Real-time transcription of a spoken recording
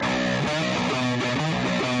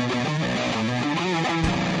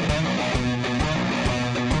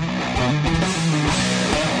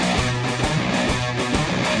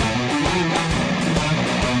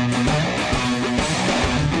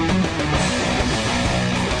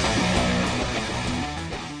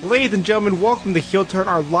Ladies and gentlemen, welcome to Heel Turn,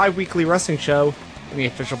 our live weekly wrestling show, and the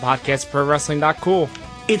official podcast of ProWrestling.cool.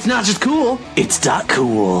 It's not just cool, it's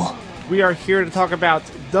 .cool. We are here to talk about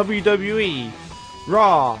WWE,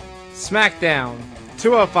 Raw, SmackDown,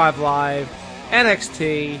 205 Live,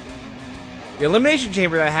 NXT, the Elimination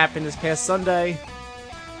Chamber that happened this past Sunday,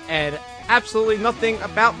 and absolutely nothing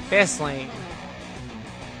about Fastlane.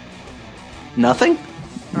 Nothing?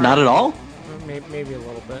 Not at all? Maybe a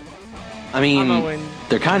little bit. I mean,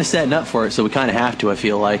 they're kind of setting up for it, so we kind of have to, I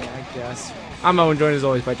feel like. I guess. I'm Owen, joined as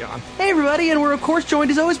always by John. Hey everybody, and we're of course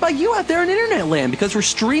joined as always by you out there in internet land, because we're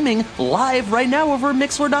streaming live right now over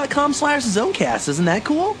Mixler.com/Zonecast. Isn't that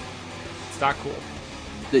cool? It's not cool.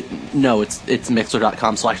 No, it's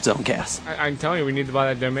Mixler.com/Zonecast. I'm telling you, we need to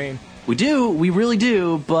buy that domain. We do, we really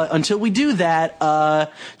do, but until we do that,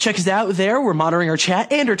 check us out there. We're monitoring our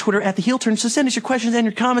chat and our Twitter at The Heel Turn, so send us your questions and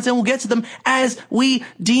your comments, and we'll get to them as we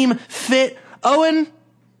deem fit. Owen?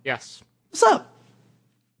 Yes. What's up?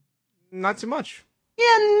 Not too much.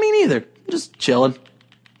 Yeah, me neither. Just chilling.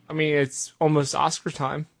 I mean, it's almost Oscar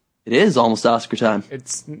time. It is almost Oscar time.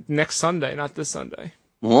 It's next Sunday, not this Sunday.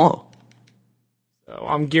 Whoa. So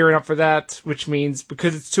I'm gearing up for that, which means,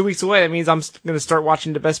 because it's 2 weeks away, that means I'm going to start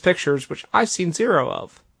watching the Best Pictures, which I've seen zero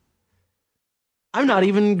of. I'm not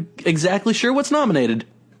even exactly sure what's nominated.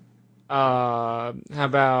 How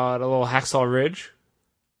about a little Hacksaw Ridge?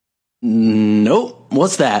 Nope.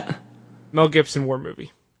 What's that? Mel Gibson war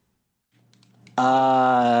movie.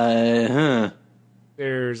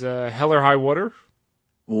 There's Hell or High Water.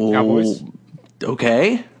 Cowboys.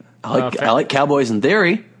 Okay. I like Cowboys in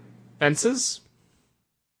theory. Fences.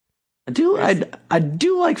 I do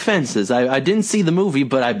like Fences. I didn't see the movie,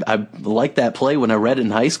 but I liked that play when I read it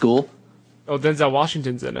in high school. Oh, Denzel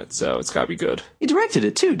Washington's in it, so it's gotta be good. He directed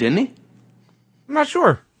it too, didn't he? I'm not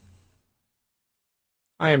sure.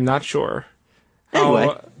 I am not sure. Anyway.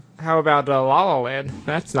 How about La La Land?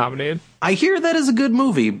 That's nominated. I hear that is a good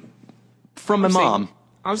movie from my mom.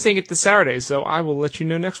 I'm seeing it this Saturday, so I will let you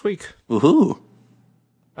know next week. Woohoo.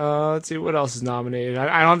 Let's see, what else is nominated?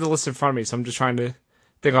 I don't have the list in front of me, so I'm just trying to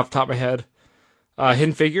think off the top of my head.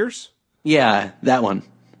 Hidden Figures? Yeah, that one.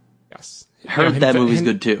 Yes. Heard that movie's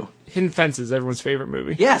good too. Hidden Fences, everyone's favorite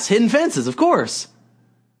movie. Yes, Hidden Fences, of course.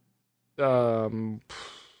 There's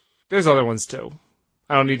other ones too.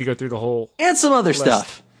 I don't need to go through the whole and some other list.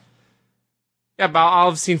 Stuff. Yeah, but I'll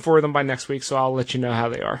have seen 4 of them by next week, so I'll let you know how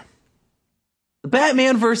they are. The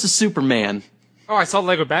Batman vs. Superman. Oh, I saw the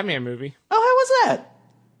Lego Batman movie. Oh, how was that?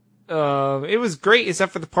 It was great,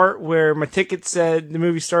 except for the part where my ticket said the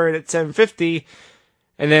movie started at 7:50,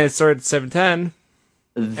 and then it started at 7:10,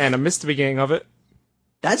 and I missed the beginning of it.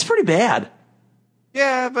 That's pretty bad.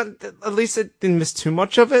 Yeah, but at least I didn't miss too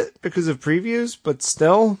much of it because of previews, but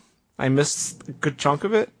still, I missed a good chunk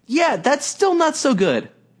of it. Yeah, that's still not so good.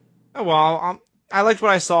 Oh, well, I liked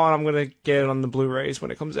what I saw, and I'm going to get it on the Blu-rays when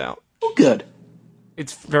it comes out. Oh, good.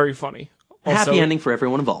 It's very funny. Also, happy ending for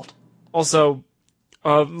everyone involved. Also,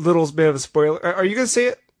 a little bit of a spoiler. Are you going to see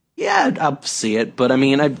it? Yeah, I'll see it, but I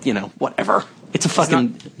mean, whatever. It's a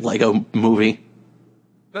fucking Lego movie.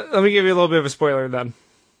 Let me give you a little bit of a spoiler then.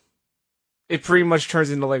 It pretty much turns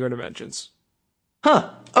into Lego Dimensions. Huh.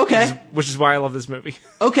 Okay. Which is why I love this movie.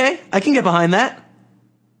 Okay, I can get behind that.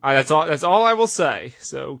 That's all I will say.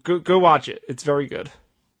 So go watch it. It's very good.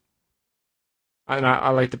 And I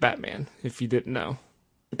like the Batman, if you didn't know.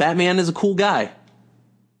 The Batman is a cool guy.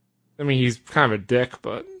 I mean, he's kind of a dick,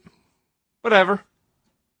 but whatever.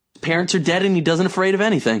 His parents are dead and he doesn't afraid of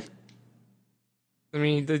anything. I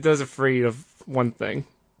mean, he does afraid of one thing.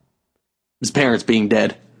 His parents being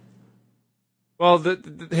dead. Well,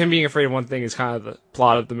 him being afraid of one thing is kind of the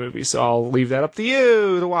plot of the movie, so I'll leave that up to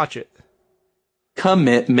you to watch it.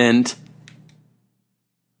 Commitment.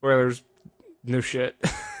 Spoilers, no shit.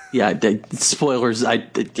 Yeah, spoilers.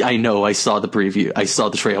 I know. I saw the preview. I saw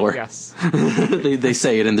the trailer. Yes, they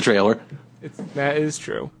say it in the trailer. That is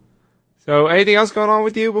true. So, anything else going on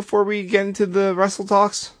with you before we get into the wrestle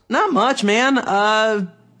talks? Not much, man.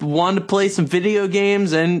 Wanted to play some video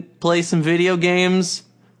games and play some video games.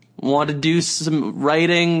 Want to do some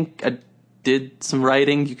writing. I did some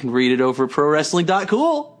writing. You can read it over at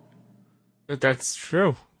ProWrestling.cool. That's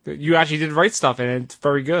true. You actually did write stuff, and it's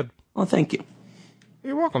very good. Oh, thank you.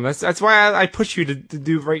 You're welcome. That's why I push you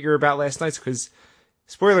to write your About Last Nights, because,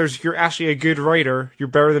 spoilers, you're actually a good writer. You're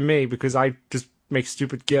better than me, because I just make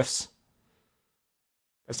stupid GIFs.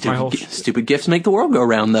 That's my whole... Stupid GIFs make the world go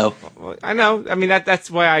round, though. I know. I mean,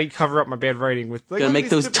 that's why I cover up my bad writing with... Gotta make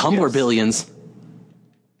those Tumblr GIFs. Billions.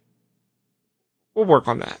 We'll work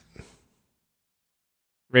on that.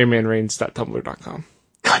 RaymanReigns.tumblr.com.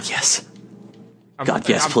 God, yes. God,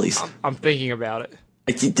 yes, please. I'm thinking about it.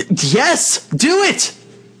 Yes! Do it!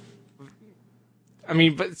 I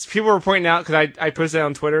mean, but people were pointing out, because I posted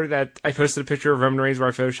on Twitter that I posted a picture of Roman Reigns where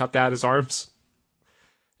I photoshopped out his arms.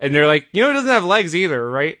 And they're like, he doesn't have legs either,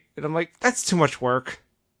 right? And I'm like, that's too much work.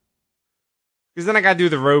 Because then I gotta do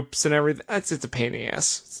the ropes and everything. It's a pain in the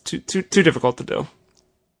ass. It's too difficult to do.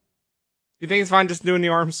 You think it's fine just doing the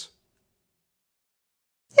arms?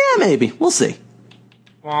 Yeah, maybe. We'll see.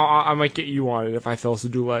 Well, I might get you on it if I fail to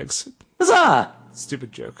do legs. Huzzah!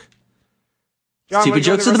 Stupid joke. John, Stupid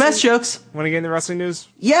jokes are the best jokes. Want to get into wrestling news?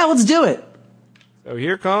 Yeah, let's do it. So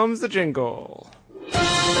here comes the jingle.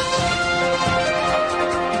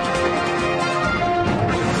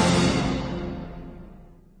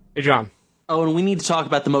 Hey, John. Oh, and we need to talk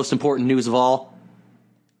about the most important news of all.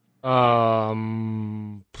 Hold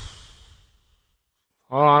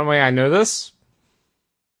on, wait, I know this.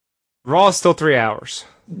 Raw is still 3 hours.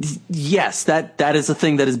 Yes, that is a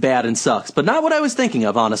thing that is bad and sucks, but not what I was thinking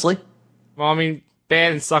of, honestly. Well, I mean,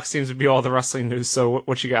 bad and sucks seems to be all the wrestling news, so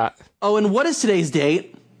what you got? Oh, and what is today's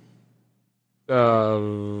date?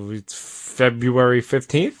 It's February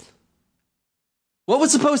 15th? What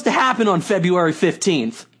was supposed to happen on February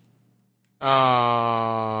 15th?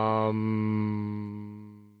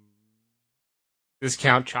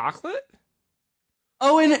 Discount chocolate?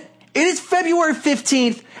 Oh, and it is February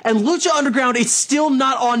 15th, and Lucha Underground is still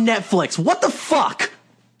not on Netflix. What the fuck?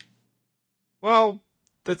 Well,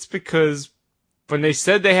 that's because when they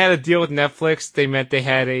said they had a deal with Netflix, they meant they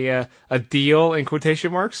had a deal, in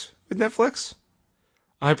quotation marks, with Netflix?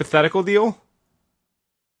 A hypothetical deal?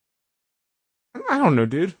 I don't know,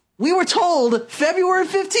 dude. We were told February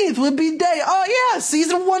 15th would be day. Oh yeah,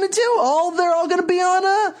 season 1 and 2. They're all gonna be on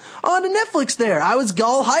Netflix there. I was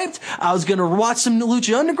all hyped. I was gonna watch some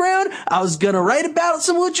Lucha Underground. I was gonna write about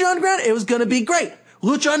some Lucha Underground. It was gonna be great.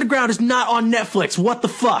 Lucha Underground is not on Netflix. What the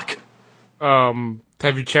fuck?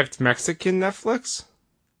 Have you checked Mexican Netflix?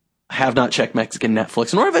 I have not checked Mexican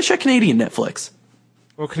Netflix, nor have I checked Canadian Netflix.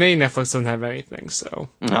 Well, Canadian Netflix doesn't have anything, so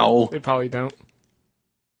no, they probably don't.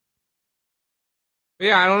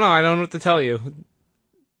 Yeah, I don't know. I don't know what to tell you.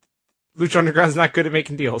 Lucha Underground's not good at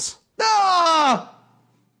making deals. Ah!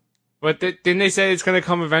 But didn't they say it's going to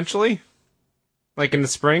come eventually? Like in the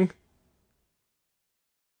spring?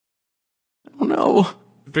 I don't know.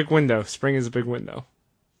 Big window. Spring is a big window.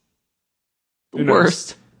 The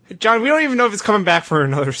worst. John, we don't even know if it's coming back for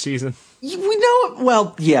another season. We know.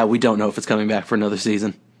 Well, yeah, we don't know if it's coming back for another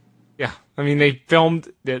season. Yeah, I mean, they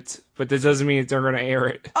filmed it, but that doesn't mean they're going to air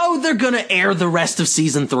it. Oh, they're going to air the rest of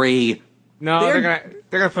season 3. No, they're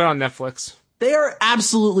gonna put it on Netflix. They are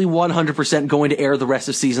absolutely 100% going to air the rest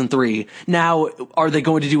of season 3. Now, are they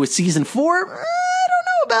going to do a season 4? I don't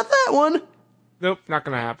know about that one. Nope, not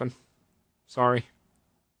going to happen. Sorry.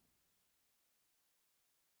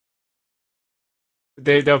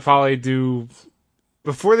 They'll probably do...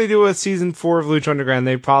 Before they do a season 4 of Lucha Underground,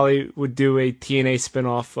 they probably would do a TNA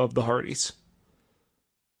spinoff of the Hardys.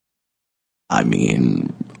 I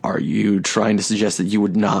mean, are you trying to suggest that you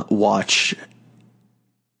would not watch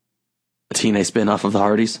a TNA spinoff of the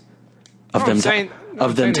Hardys? Of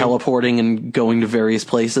them teleporting and going to various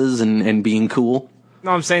places and being cool? No,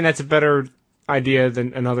 I'm saying that's a better idea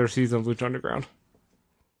than another season of Lucha Underground.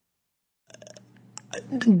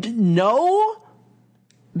 No?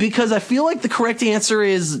 Because I feel like the correct answer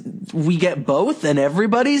is we get both and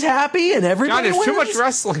everybody's happy and everybody John, there's wins. too much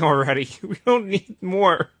wrestling already. We don't need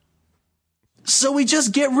more. So we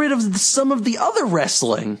just get rid of some of the other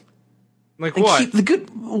wrestling. Like and what? Keep the good.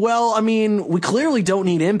 Well, I mean, we clearly don't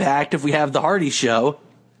need Impact if we have the Hardy show.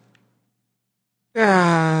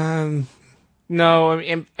 No,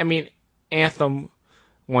 I mean, Anthem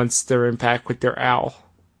wants their Impact with their owl.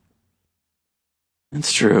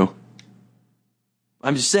 That's true.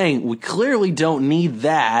 I'm just saying, we clearly don't need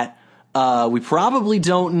that. We probably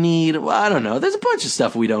don't need, well, I don't know, there's a bunch of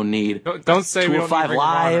stuff we don't need. Don't say we don't need 205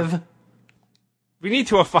 Live. We need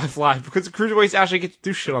 205 Live because the Cruiserweights actually get to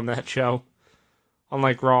do shit on that show.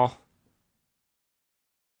 Unlike Raw.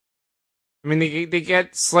 I mean, they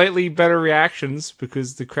get slightly better reactions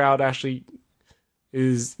because the crowd actually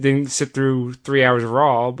didn't sit through 3 hours of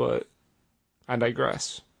Raw, but I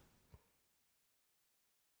digress.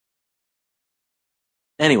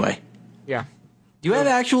 Anyway. Yeah. Do you have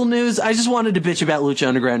actual news? I just wanted to bitch about Lucha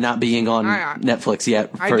Underground not being on Netflix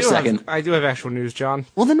yet for a second. I do have actual news, John.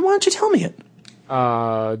 Well, then why don't you tell me it?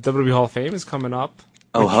 WWE Hall of Fame is coming up.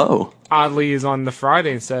 Oh ho. Oddly is on the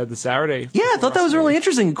Friday instead of the Saturday. Yeah, I thought that was really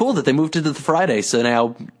interesting and cool that they moved it to the Friday, so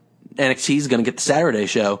now NXT is going to get the Saturday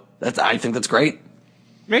show. I think that's great.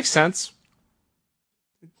 Makes sense.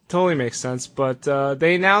 Totally makes sense, but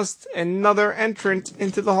they announced another entrant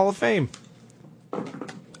into the Hall of Fame.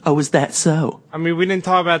 Oh, is that so? I mean, we didn't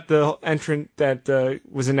talk about the entrant that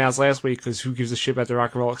was announced last week, because who gives a shit about the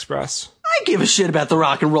Rock and Roll Express? I give a shit about the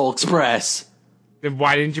Rock and Roll Express. Then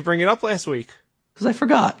why didn't you bring it up last week? Because I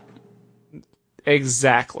forgot.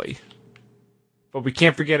 Exactly. But we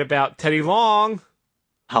can't forget about Teddy Long.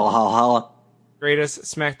 Holla, holla, holla. Greatest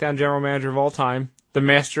SmackDown general manager of all time. The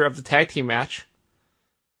master of the tag team match.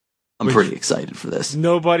 I'm pretty excited for this.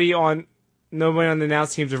 Nobody on the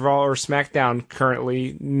announced teams of Raw or SmackDown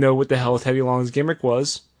currently know what the hell Teddy Long's gimmick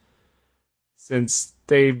was. Since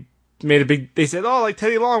they said, oh, like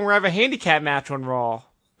Teddy Long, we're going to have a handicap match on Raw.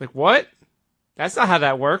 Like, what? That's not how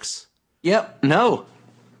that works. Yep, no.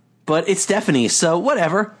 But it's Stephanie, so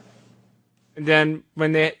whatever. And then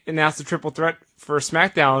when they announced the triple threat for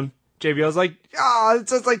SmackDown, JBL's like,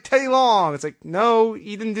 it's like Teddy Long. It's like, no,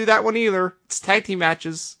 he didn't do that one either. It's tag team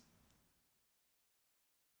matches.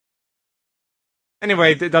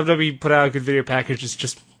 Anyway, the WWE put out a good video package. It's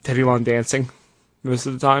just Teddy Long dancing most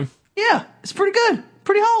of the time. Yeah, it's pretty good.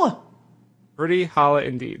 Pretty holla. Pretty holla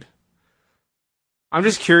indeed. I'm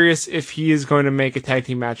just curious if he is going to make a tag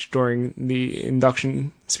team match during the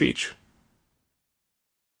induction speech.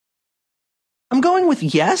 I'm going with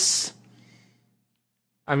yes.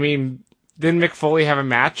 I mean, didn't Mick Foley have a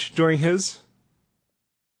match during his?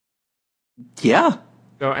 Yeah.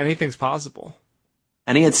 So anything's possible.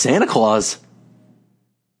 And he had Santa Claus.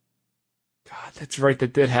 God, that's right,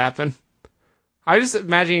 that did happen. I just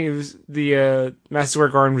imagine it was the Madison Square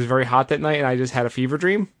Garden was very hot that night and I just had a fever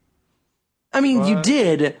dream. I mean, you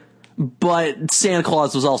did, but Santa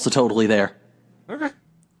Claus was also totally there. Okay.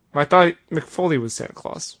 I thought Mick Foley was Santa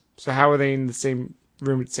Claus. So how are they in the same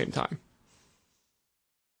room at the same time?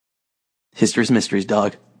 History's mysteries,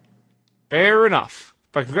 dog. Fair enough.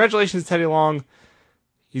 But congratulations, Teddy Long.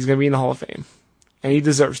 He's going to be in the Hall of Fame. And he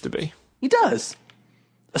deserves to be. He does.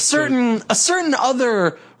 A certain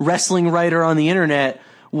other wrestling writer on the internet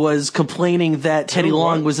was complaining that Teddy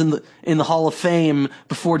Long was in the Hall of Fame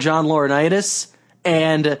before John Laurinaitis,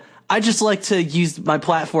 and I just like to use my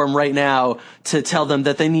platform right now to tell them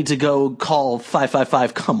that they need to go call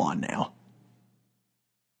 555. Come on now.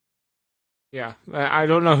 Yeah, I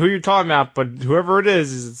don't know who you're talking about, but whoever it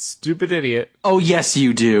is a stupid idiot. Oh, yes,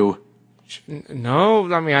 you do. No,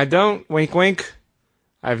 I mean, I don't. Wink, wink.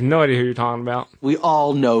 I have no idea who you're talking about. We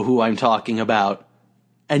all know who I'm talking about.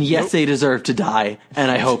 And yes, They deserve to die, and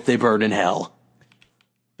I hope they burn in hell.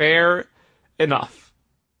 Fair enough.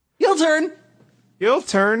 You'll turn. You'll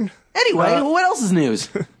turn. Anyway, what else is news?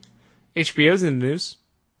 HBO's in the news.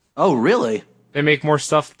 Oh, really? They make more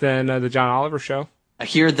stuff than the John Oliver show. I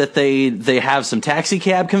hear that they have some taxi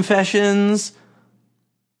cab confessions.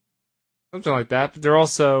 Something like that. But they're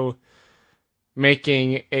also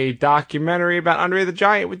making a documentary about Andre the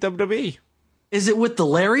Giant with WWE. Is it with the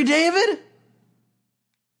Larry David?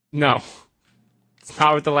 No. It's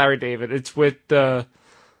not with the Larry David. It's with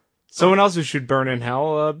someone else who should burn in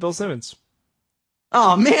hell, Bill Simmons.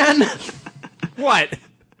 Oh, man. What?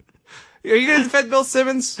 Are you going to defend Bill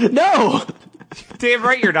Simmons? No. Damn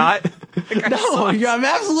right you're not. No, I'm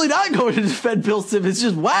absolutely not going to defend Bill Simmons.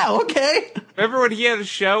 Just, wow, okay. Remember when he had a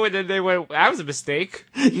show and then they went, that was a mistake?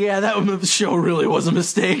 Yeah, that show really was a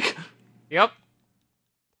mistake. Yep.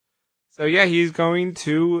 So yeah, he's going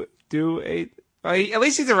to do at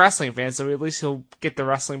least he's a wrestling fan, so at least he'll get the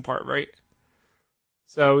wrestling part right.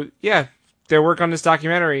 So yeah, they're working on this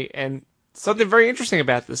documentary, and something very interesting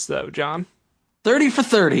about this though, John. 30 for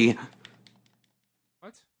 30.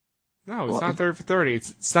 What? No, it's not 30 for 30.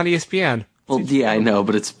 It's not ESPN. Well, yeah, I know,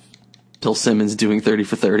 but it's Bill Simmons doing 30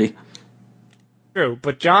 for 30. True,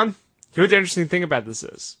 but John, here's the interesting thing about this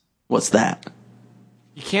is. What's that?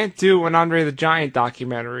 You can't do an Andre the Giant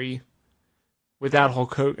documentary without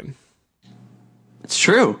Hulk Hogan. It's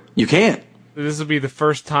true. You can't. This will be the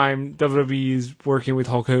first time WWE is working with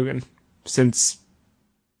Hulk Hogan since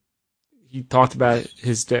he talked about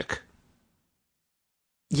his dick.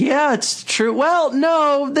 Yeah, it's true. Well,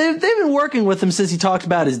 no, they've been working with him since he talked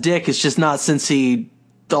about his dick. It's just not since he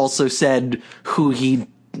also said who he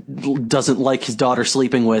doesn't like his daughter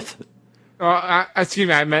sleeping with. Excuse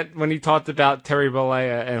me, I meant when he talked about Terry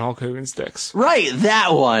Bollea and Hulk Hogan's dicks. Right,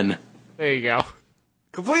 that one. There you go.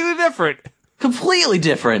 Completely different. Completely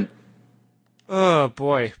different. Oh,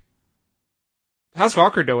 boy. How's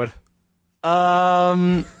Walker doing?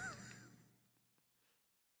 I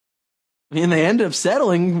mean, they ended up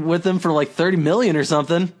settling with him for like $30 million or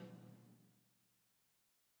something.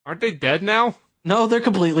 Aren't they dead now? No, they're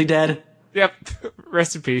completely dead. Yep.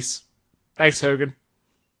 Rest in peace. Thanks, Hogan.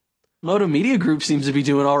 Moto Media Group seems to be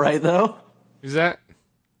doing all right, though. Who's that?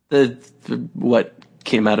 The what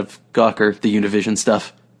came out of Gawker, the Univision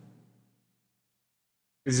stuff.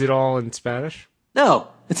 Is it all in Spanish? No,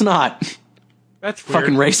 it's not. That's weird.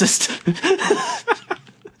 Fucking racist.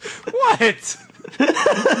 What?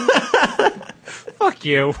 Fuck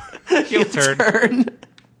you. Heel turn.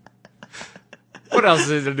 What else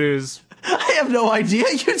is in the news? I have no idea.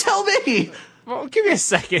 You tell me. Well, give me a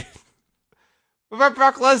second. What about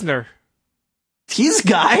Brock Lesnar? He's a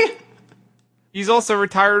guy. He's also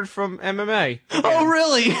retired from MMA. Oh,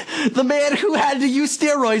 really? The man who had to use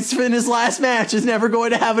steroids in his last match is never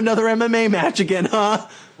going to have another MMA match again, huh?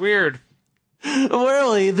 Weird.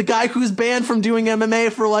 Really? The guy who's banned from doing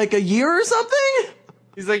MMA for like a year or something?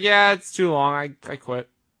 He's like, yeah, it's too long. I quit.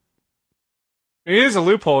 It is a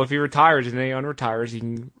loophole. If he retires and then he unretires, he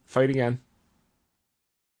can fight again.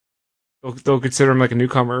 They'll consider him like a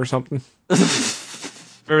newcomer or something.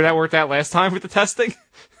 Remember that worked out last time with the testing?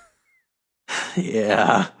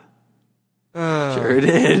 Yeah. Sure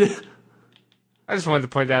did. I just wanted to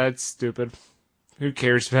point out it's stupid. Who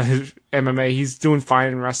cares about his MMA? He's doing fine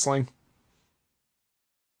in wrestling.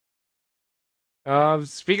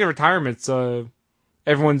 Speaking of retirements,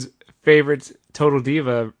 everyone's favorite Total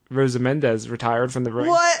Diva, Rosa Mendez, retired from the ring.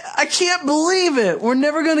 What? I can't believe it. We're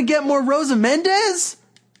never going to get more Rosa Mendez?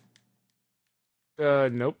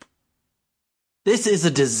 Nope. This is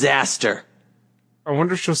a disaster. I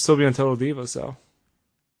wonder if she'll still be on Total Divas, though.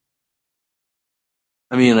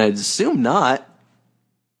 I mean, I'd assume not.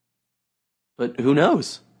 But who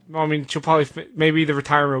knows? Well, I mean, she'll probably... maybe the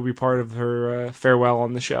retirement will be part of her farewell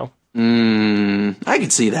on the show. I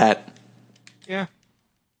could see that. Yeah.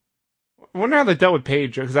 I wonder how they dealt with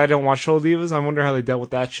Paige, because I don't watch Total Divas. I wonder how they dealt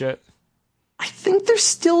with that shit. I think they're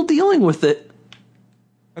still dealing with it.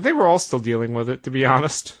 I think we're all still dealing with it, to be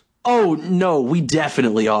honest. Oh, no, we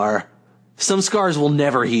definitely are. Some scars will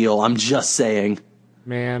never heal, I'm just saying.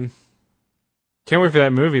 Man. Can't wait for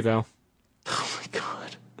that movie, though. Oh my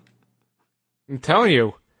god. I'm telling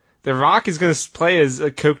you, The Rock is going to play as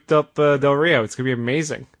a coked up Del Rio. It's going to be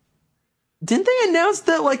amazing. Didn't they announce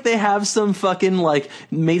that, like, they have some fucking, like,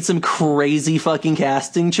 made some crazy fucking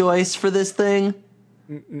casting choice for this thing?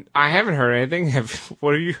 I haven't heard anything.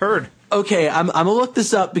 What have you heard? Okay, I'm gonna look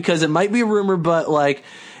this up because it might be a rumor, but, like,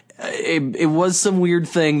 it was some weird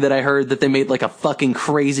thing that I heard that they made, like, a fucking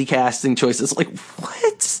crazy casting choice. It's like,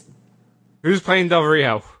 what? Who's playing Del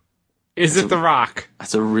Rio? Is it The Rock?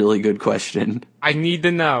 That's a really good question. I need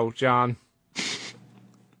to know, John.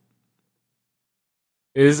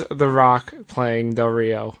 Is The Rock playing Del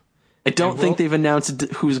Rio? I don't think they've announced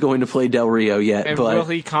who's going to play Del Rio yet, and but... will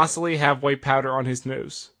he constantly have white powder on his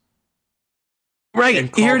nose?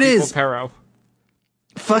 Right, here it is. Pero?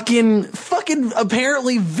 Fucking,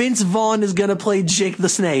 apparently Vince Vaughn is gonna play Jake the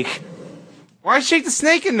Snake. Why is Jake the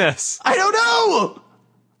Snake in this? I don't know!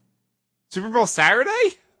 Super Bowl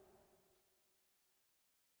Saturday?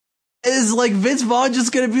 Is, like, Vince Vaughn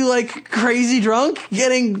just gonna be, like, crazy drunk,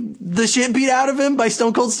 getting the shit beat out of him by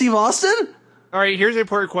Stone Cold Steve Austin? Alright, here's an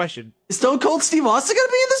important question. Is Stone Cold Steve Austin gonna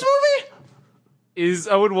be in this movie? Is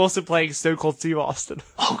Owen Wilson playing Stone Cold Steve Austin?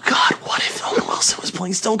 Oh god, what if Owen Wilson was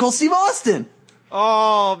playing Stone Cold Steve Austin?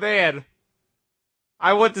 Oh, man.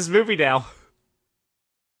 I want this movie now.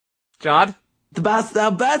 John? That's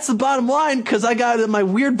the bottom line, because I got my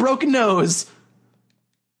weird broken nose.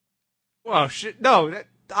 Oh, shit. No,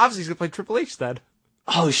 obviously he's going to play Triple H then.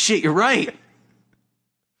 Oh, shit, you're right.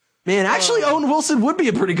 Man, actually, Owen Wilson would be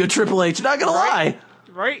a pretty good Triple H, not gonna lie.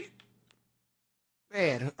 Right?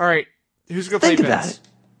 Man, alright. Who's going to play Think Vince? about it.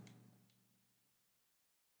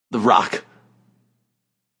 The Rock.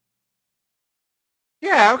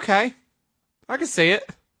 Yeah, okay. I can see it.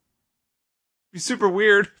 Be super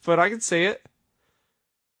weird, but I can see it.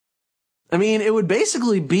 I mean, it would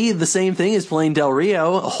basically be the same thing as playing Del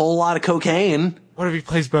Rio, a whole lot of cocaine. What if he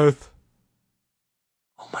plays both?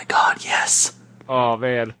 Oh my god, yes. Oh,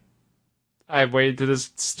 man. I've waited to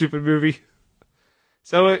this stupid movie.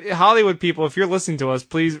 So, Hollywood people, if you're listening to us,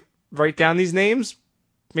 please write down these names,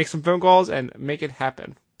 make some phone calls, and make it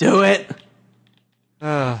happen. Do it.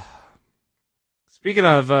 Speaking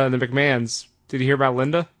of the McMahons, did you hear about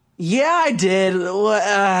Linda? Yeah, I did.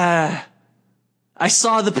 I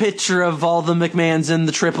saw the picture of all the McMahons and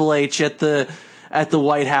the Triple H at the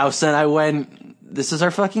White House, and I went, "This is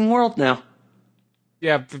our fucking world now."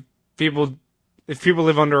 Yeah, if people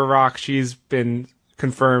live under a rock, she's been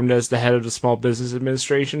confirmed as the head of the Small Business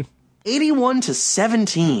Administration.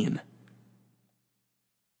 81-17.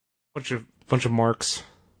 Bunch of marks.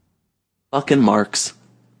 Fucking marks.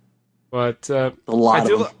 But a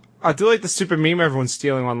lot of them. I do like the stupid meme everyone's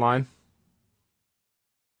stealing online.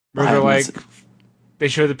 Where they're like, they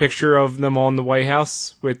show the picture of them all in the White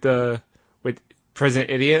House with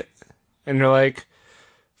President Idiot, and they're like,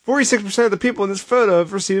 46% of the people in this photo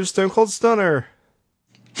have received Stone Cold Stunner.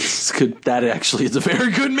 It's good. That actually is a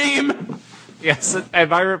very good meme. Yes, and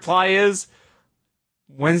my reply is,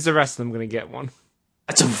 when's the rest of them going to get one?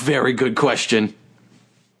 That's a very good question.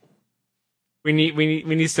 We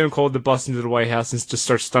need Stone Cold to bust into the White House and just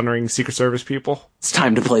start stunning Secret Service people. It's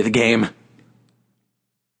time to play the game.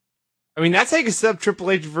 I mean, that's how you can set up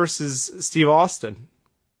Triple H versus Steve Austin.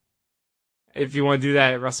 If you want to do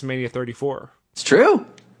that at WrestleMania 34. It's true.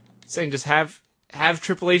 Saying just have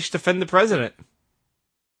Triple H defend the president.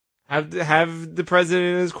 Have the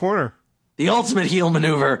president in his corner. The ultimate heel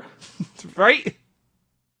maneuver. Right?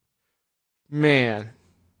 Man.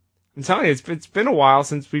 I'm telling you, it's been a while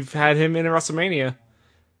since we've had him in a WrestleMania.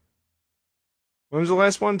 When was the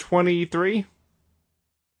last one? 23?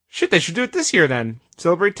 Shit, they should do it this year then.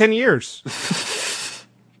 Celebrate 10 years.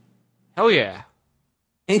 Hell yeah.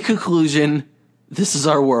 In conclusion, this is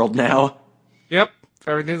our world now. Yep,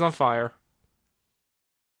 everything's on fire.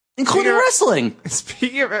 Including wrestling.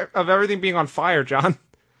 Speaking of everything being on fire, John,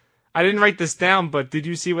 I didn't write this down, but did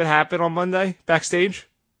you see what happened on Monday backstage?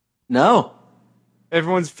 No.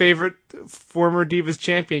 Everyone's favorite former Divas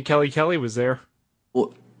champion, Kelly, was there.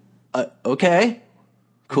 Well, okay.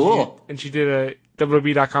 Cool. And she did a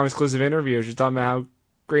WWE.com exclusive interview. She's talking about how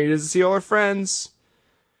great it is to see all her friends.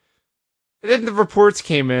 And then the reports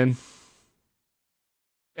came in,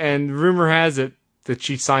 and rumor has it that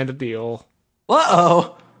she signed a deal.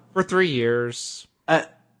 Uh-oh. For 3 years.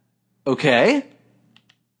 Okay.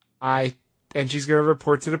 And she's going to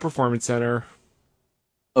report to the Performance Center.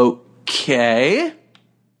 Okay.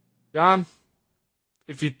 John,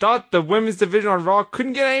 if you thought the women's division on Raw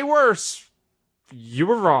couldn't get any worse, you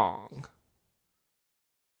were wrong.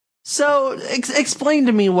 So, explain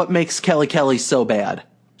to me what makes Kelly so bad.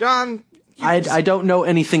 John, I don't know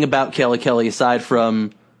anything about Kelly aside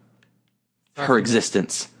from her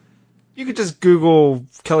existence. You could just Google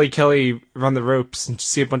Kelly run the ropes and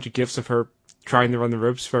see a bunch of gifs of her trying to run the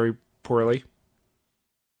ropes very poorly.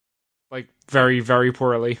 Like, very, very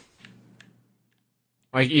poorly.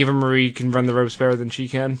 Like, Eva Marie can run the ropes better than she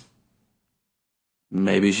can.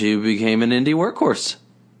 Maybe she became an indie workhorse.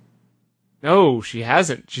 No, she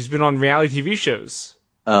hasn't. She's been on reality TV shows.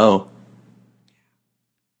 Oh.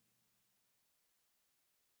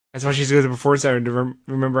 That's why she's going to the Performance Center to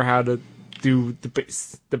remember how to do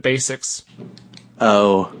the basics.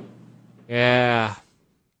 Oh. Yeah.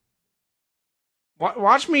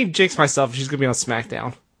 Watch me jinx myself. She's going to be on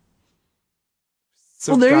SmackDown.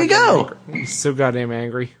 Well, there you go. I'm so goddamn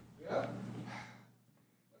angry. But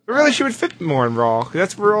really, she would fit more in Raw.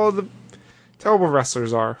 That's where all the terrible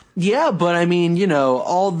wrestlers are. Yeah, but I mean, you know,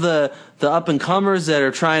 all the up-and-comers that are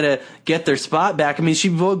trying to get their spot back, I mean, she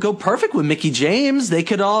would go perfect with Mickie James. They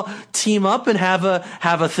could all team up and have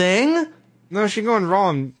a thing. No, she can go on Raw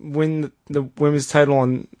and win the women's title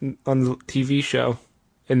on the TV show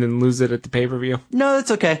and then lose it at the pay-per-view. No, that's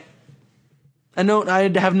okay. I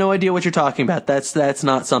have no idea what you're talking about. That's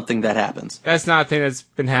not something that happens. That's not a thing that's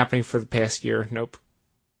been happening for the past year. Nope.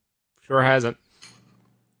 Sure hasn't.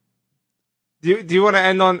 Do you want to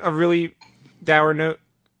end on a really dour note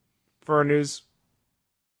for our news?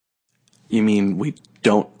 You mean we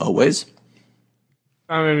don't always?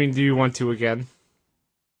 I mean, do you want to again?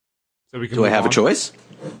 So we can. Do I have a choice?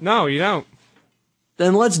 No, you don't.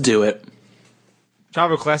 Then let's do it.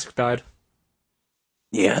 Chavo Classic died.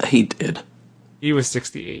 Yeah, he did. He was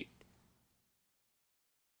 68.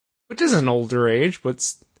 Which is an older age, but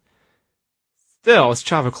still, it's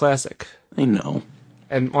Chavo Classic. I know.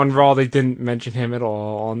 And on Raw, they didn't mention him at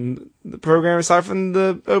all on the program, aside from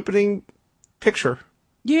the opening picture.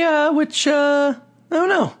 Yeah, which, I don't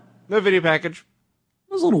know. No video package.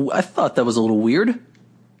 I thought that was a little weird.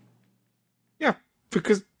 Yeah,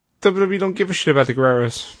 because WWE don't give a shit about the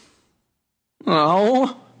Guerreros.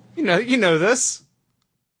 Oh. You know this.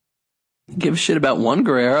 Give a shit about one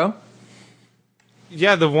Guerrero.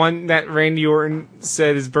 Yeah, the one that Randy Orton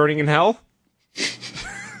said is burning in hell.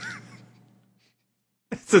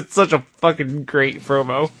 It's such a fucking great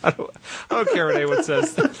promo. I don't care what anyone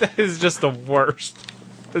says. That is just the worst.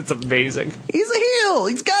 It's amazing. He's a heel.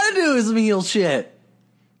 He's got to do his heel shit.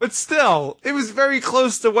 But still, it was very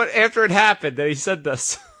close to what after it happened that he said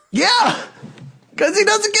this. Yeah, because he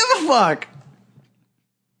doesn't give a fuck.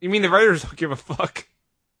 You mean the writers don't give a fuck?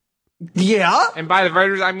 Yeah. And by the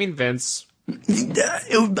writers, I mean Vince.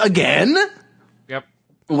 Again? Yep.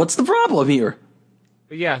 What's the problem here?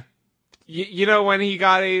 But yeah. You know when he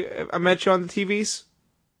got a mention on the TVs?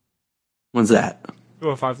 When's that?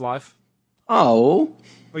 205 Live. Oh.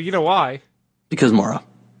 Well, you know why? Because Mara.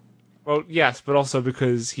 Well, yes, but also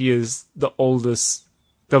because he is the oldest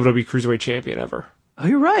WWE Cruiserweight champion ever. Oh,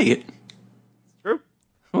 you're right. True.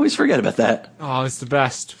 I always forget about that. Oh, it's the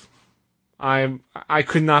best. I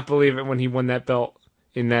could not believe it when he won that belt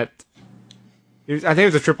in that. I think it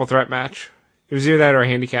was a triple threat match. It was either that or a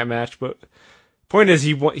handicap match, but point is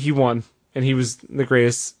he won, and he was the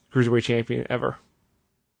greatest cruiserweight champion ever.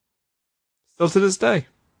 Still to this day.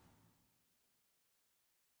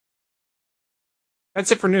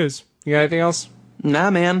 That's it for news. You got anything else? Nah,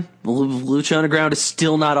 man. Lucha Underground is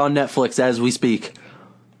still not on Netflix as we speak.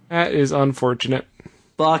 That is unfortunate.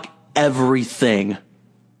 Fuck everything.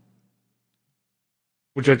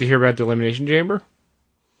 Would you like to hear about the Elimination Chamber?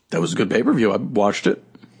 That was a good pay-per-view. I watched it.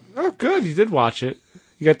 Oh, good. You did watch it.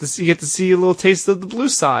 You get to see a little taste of the blue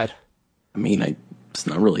side. I mean, it's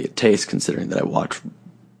not really a taste considering that I watch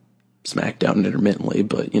SmackDown intermittently,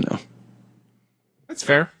 but, you know. That's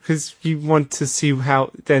fair, because you want to see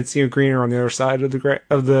see a greener on the other side of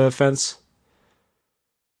the fence.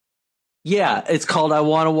 Yeah, it's called I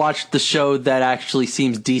Want to Watch the Show That Actually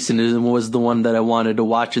Seems Decent and was the one that I wanted to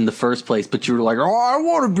watch in the first place, but you were like, oh, I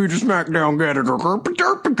want to be the SmackDown guy.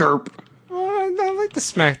 I like the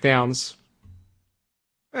SmackDowns.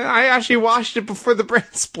 I actually watched it before the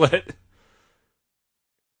brand split.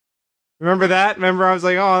 Remember that? Remember I was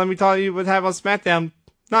like, oh, let me tell you what happened on SmackDown.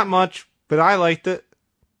 Not much, but I liked it.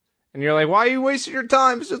 And you're like, why are you wasting your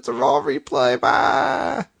time? It's just a Raw replay.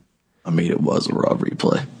 Bah. I mean, it was a Raw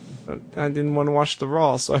replay. I didn't want to watch the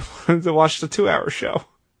Raw, so I wanted to watch the 2-hour show.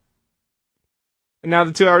 And now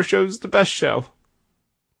the 2-hour show is the best show.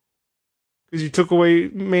 Because you took away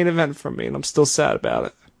main event from me, and I'm still sad about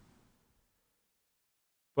it.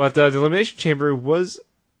 But the Elimination Chamber was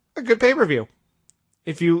a good pay-per-view.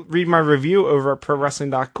 If you read my review over at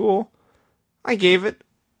ProWrestling.cool, I gave it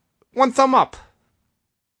 1 thumb up.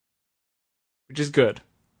 Which is good.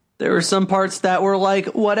 There were some parts that were like,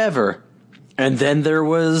 whatever. And then there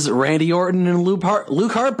was Randy Orton and Luke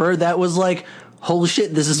Harper that was like, holy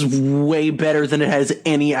shit, this is way better than it has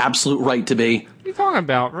any absolute right to be. What are you talking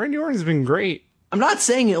about? Randy Orton's been great. I'm not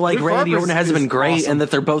saying it like Luke Randy Harper's Orton hasn't been great awesome. and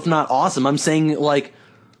that they're both not awesome. I'm saying like,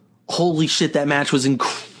 holy shit, that match was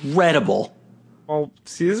incredible. Well,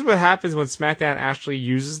 see, this is what happens when SmackDown actually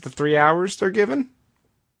uses the 3 hours they're given.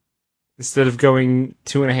 Instead of going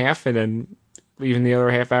 2.5 and then leaving the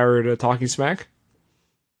other half hour to Talking Smack.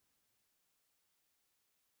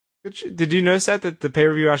 Did you notice that the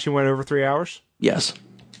pay-per-view actually went over 3 hours? Yes,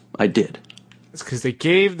 I did. It's because they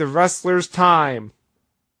gave the wrestlers time.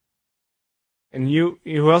 And who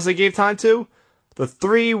else they gave time to? The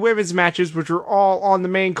 3 women's matches, which were all on the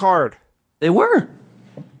main card. They were.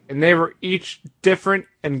 And they were each different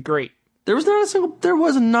and great. There was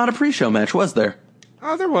not a pre-show match, was there?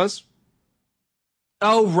 Oh, there was.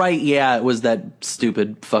 Oh, right, yeah, it was that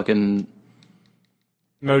stupid fucking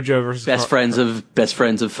Mojo versus best friends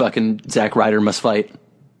of fucking Zack Ryder must fight.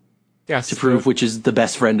 Yes. To prove which is the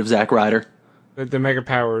best friend of Zack Ryder. The Mega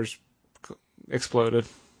Powers exploded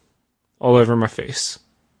all over my face.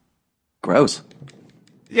 Gross.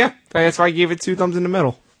 Yeah, that's why I gave it 2 thumbs in the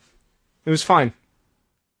middle. It was fine.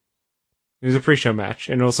 It was a pre-show match,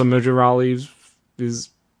 and also Mojo Rawley is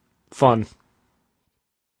fun.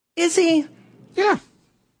 Is he? Yeah.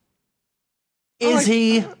 Is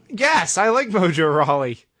he? Yes, I like Mojo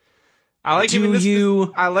Rawley. I like him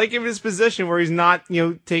in this position where he's not,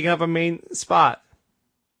 taking up a main spot.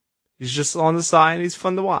 He's just on the side and he's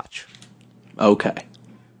fun to watch. Okay.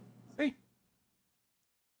 See?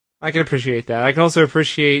 I can appreciate that. I can also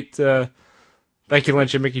appreciate Becky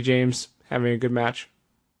Lynch and Mickie James having a good match.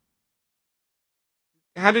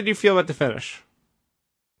 How did you feel about the finish?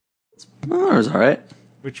 Well, it was alright.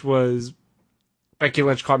 Which was Becky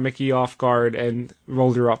Lynch caught Mickie off guard and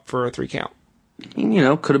rolled her up for a 3 count.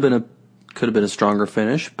 Could have been a stronger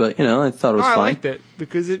finish, but I thought it was fine. I liked it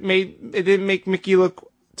because it didn't make Mickie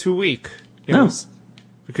look too weak. No.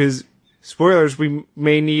 Because spoilers, we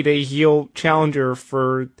may need a heel challenger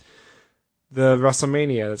for the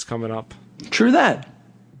WrestleMania that's coming up. True that.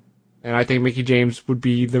 And I think Mickie James would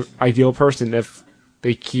be the ideal person if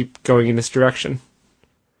they keep going in this direction.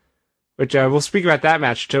 Which we'll speak about that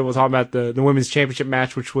match too. We'll talk about the women's championship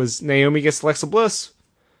match, which was Naomi against Alexa Bliss,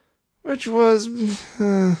 which was.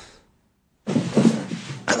 I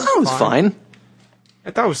thought it was fine.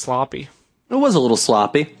 I thought it was sloppy. It was a little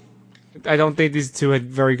sloppy. I don't think these two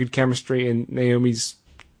had very good chemistry, and Naomi's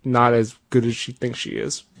not as good as she thinks she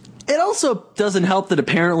is. It also doesn't help that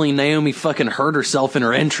apparently Naomi fucking hurt herself in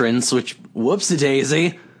her entrance, which,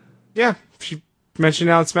 whoopsie-daisy. Yeah, she mentioned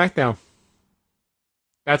it on SmackDown.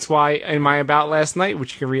 That's why in my About last night,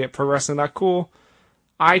 which you can read at ProWrestling.cool,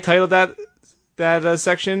 I titled that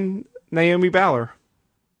section Naomi Balor.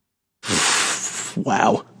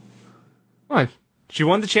 Wow. What? She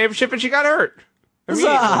won the championship and she got hurt.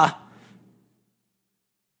 Huzzah!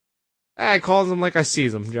 I call them like I see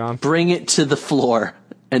them, John. Bring it to the floor.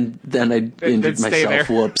 And then I injured myself. There.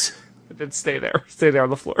 Whoops. Then stay there. Stay there on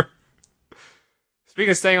the floor.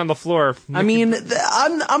 Speaking of staying on the floor. I mean,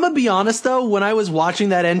 I'm gonna be honest though, when I was watching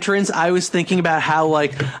that entrance, I was thinking about how,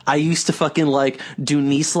 like, I used to fucking, like, do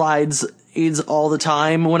knee slides all the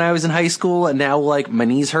time when I was in high school, and now, like, my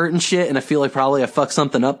knees hurt and shit, and I feel like probably I fucked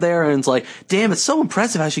something up there, and it's like, damn, it's so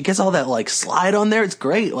impressive how she gets all that, like, slide on there. It's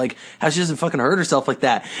great. Like, how she doesn't fucking hurt herself like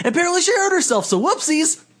that. And apparently she hurt herself, so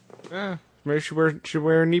whoopsies! Yeah, maybe she should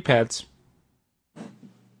wear knee pads.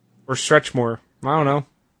 Or stretch more. I don't know.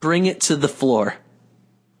 Bring it to the floor.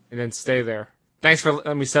 And then stay there. Thanks for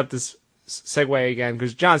letting me set up this segue again.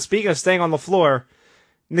 Because, John, speaking of staying on the floor,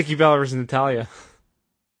 Nikki Bella versus Natalya.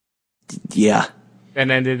 Yeah.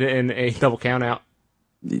 And ended in a double count out.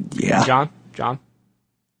 Yeah. John? I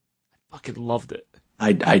fucking loved it.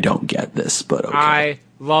 I don't get this, but okay. I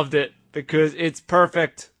loved it because it's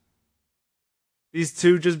perfect. These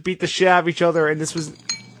two just beat the shit out of each other, and this was...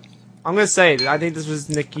 I'm going to say it. I think this was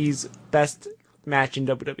Nikki's best match in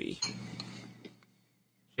WWE.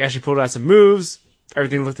 She actually pulled out some moves.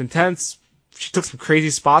 Everything looked intense. She took some crazy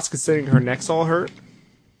spots considering her neck's all hurt.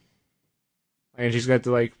 And she's got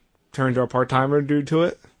to, like, turn into a part-timer due to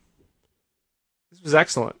it. This was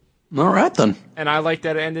excellent. All right, then. And I like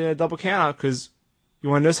that it ended in a double count-out because, you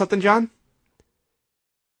want to know something, John?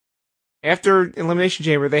 After Elimination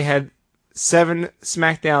Chamber, they had 7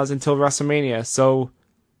 SmackDowns until WrestleMania. So,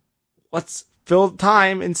 let's fill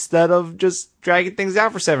time instead of just dragging things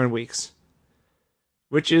out for 7 weeks.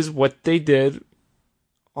 Which is what they did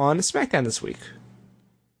on SmackDown this week.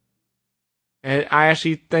 And I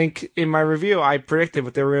actually think in my review, I predicted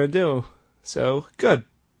what they were going to do. So, good.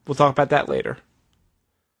 We'll talk about that later.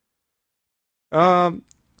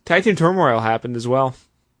 Tag Team Turmoil happened as well.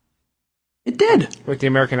 It did. With the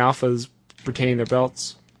American Alphas retaining their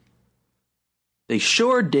belts. They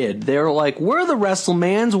sure did. They were like, we're the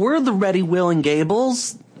WrestleMans, we're the Ready, Will, and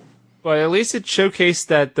Gables. But at least it showcased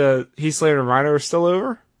that the Heath Slater and Rhino are still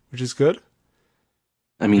over, which is good.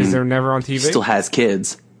 I mean, because they're never on TV. Still has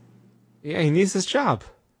kids. Yeah, he needs this job.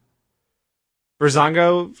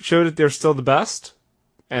 Breezango showed that they're still the best,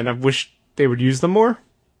 and I wish they would use them more.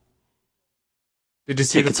 Did you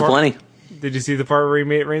see tickets the part? Plenty. Did you see the part where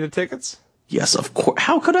he ran the tickets? Yes, of course.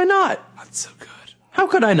 How could I not? That's so good. How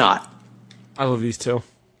could I not? I love these two.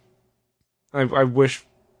 I wish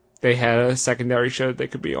they had a secondary show that they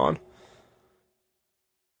could be on.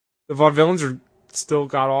 The Vaudevillains are still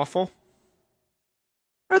god-awful.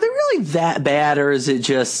 Are they really that bad, or is it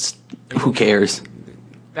just, who cares?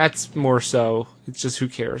 That's more so. It's just who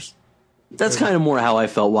cares. That's kind of more how I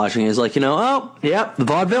felt watching it. It's like, oh, yep, the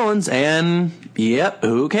Vaudevillains, and yep,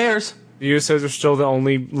 who cares? The Usos are still the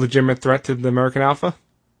only legitimate threat to the American Alpha.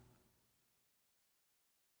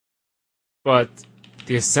 But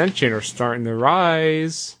the Ascension are starting to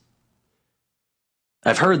rise.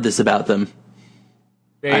 I've heard this about them.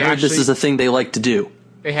 I heard this is a thing they like to do.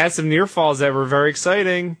 They had some near falls that were very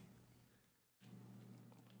exciting.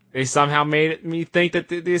 They somehow made me think that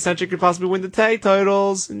the Ascension could possibly win the tag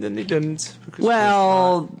titles, and then they didn't.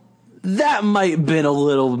 Well, that might have been a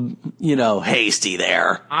little, hasty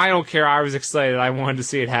there. I don't care. I was excited. I wanted to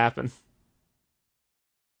see it happen.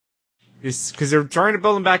 Because they're trying to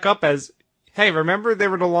build them back up as, hey, remember they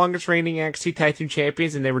were the longest reigning NXT Tag Team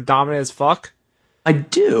Champions and they were dominant as fuck? I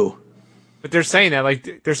do. But they're saying that.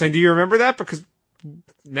 Like, they're saying, do you remember that? Because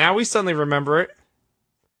now we suddenly remember it.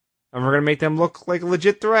 And we're going to make them look like a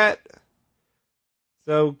legit threat.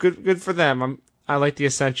 So, good for them. I like the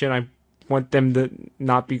Ascension. I want them to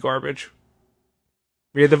not be garbage.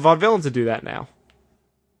 We had the Vaudevillains to do that now.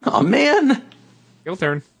 Oh, man. Your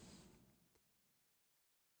turn.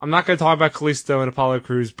 I'm not going to talk about Kalisto and Apollo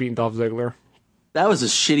Crews beating Dolph Ziggler. That was a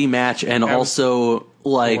shitty match, and that was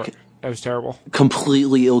terrible.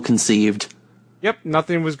 Completely ill-conceived. Yep,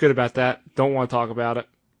 nothing was good about that. Don't want to talk about it.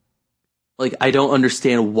 Like, I don't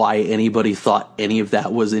understand why anybody thought any of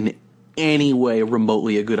that was in any way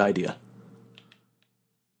remotely a good idea.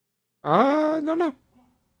 No.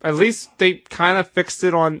 At least they kind of fixed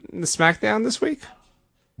it on the SmackDown this week.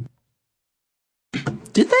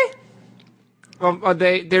 Did they? Well,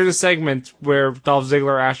 there's a segment where Dolph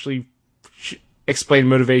Ziggler actually explained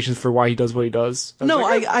motivations for why he does what he does. I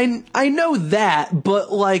know that,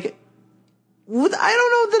 but like, I don't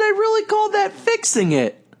know that I really call that fixing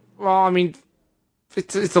it. Well, I mean,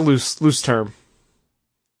 it's a loose term.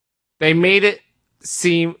 They made it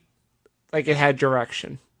seem like it had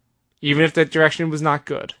direction, even if that direction was not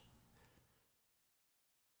good.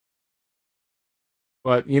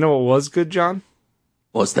 But you know what was good, John?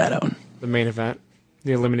 What's that, Owen? The main event,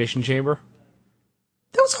 the Elimination Chamber.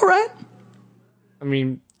 That was alright. I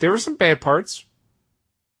mean, there were some bad parts.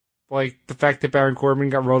 Like the fact that Baron Corbin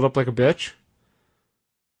got rolled up like a bitch.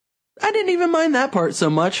 I didn't even mind that part so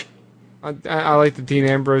much. I like that Dean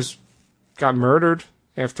Ambrose got murdered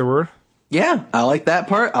afterward. Yeah, I like that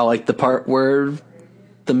part. I like the part where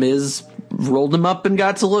The Miz rolled him up and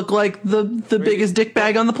got to look like the biggest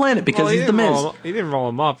dickbag on the planet because he's The Miz. He didn't roll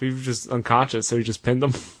him up. He was just unconscious, so he just pinned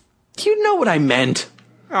him. You know what I meant.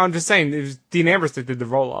 No, I'm just saying, it was Dean Ambrose that did the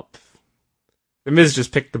roll up. The Miz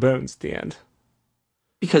just picked the bones at the end.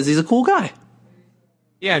 Because he's a cool guy.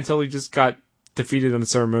 Yeah, until he just got defeated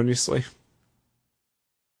unceremoniously.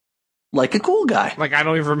 Like a cool guy. Like, I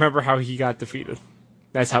don't even remember how he got defeated.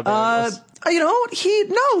 That's how bad it was. You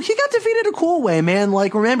know, he got defeated a cool way, man.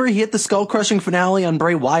 Like, remember, he hit the skull-crushing finale on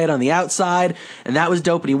Bray Wyatt on the outside, and that was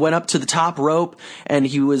dope, and he went up to the top rope, and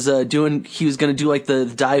he was gonna do, like, the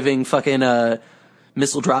diving fucking,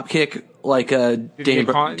 missile drop kick, like,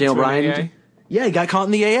 Daniel Bryan. Yeah, he got caught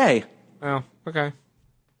in the AA. Oh, okay.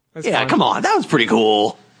 That's yeah, fine. Come on, that was pretty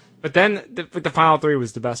cool. But then, the final three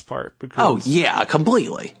was the best part. Oh, yeah,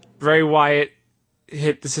 completely. Bray Wyatt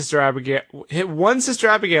hit one Sister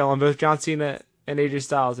Abigail on both John Cena and AJ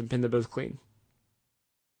Styles and pinned them both clean.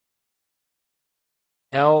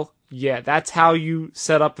 Hell yeah, that's how you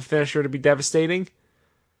set up a finisher to be devastating.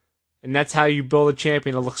 And that's how you build a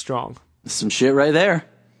champion to look strong. Some shit right there.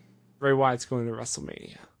 Bray Wyatt's going to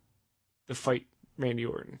WrestleMania to fight Randy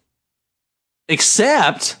Orton.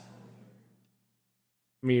 Except...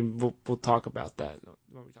 I mean, we'll talk about that.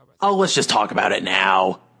 Oh, let's just talk about it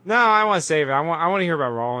now. No, I want to save it. I want to hear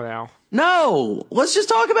about Raw now. No, let's just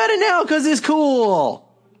talk about it now because it's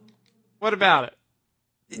cool. What about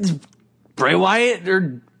it? Bray Wyatt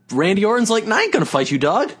or Randy Orton's like, I ain't gonna fight you,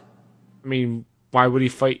 dog. I mean, why would he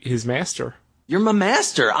fight his master? You're my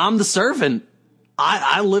master. I'm the servant.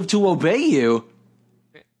 I live to obey you.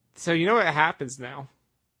 So you know what happens now?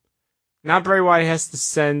 Now Bray Wyatt has to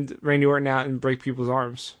send Randy Orton out and break people's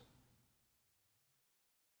arms.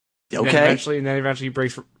 Okay. And then eventually he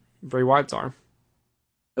breaks Bray Wyatt's arm.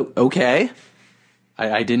 Okay.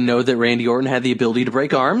 I didn't know that Randy Orton had the ability to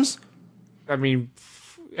break arms. I mean,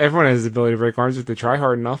 everyone has the ability to break arms if they try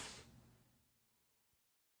hard enough.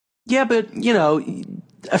 Yeah, but, you know,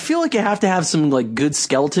 I feel like you have to have some, like, good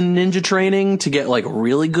skeleton ninja training to get, like,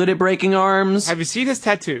 really good at breaking arms. Have you seen his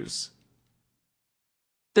tattoos?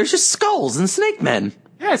 They're just skulls and snake men.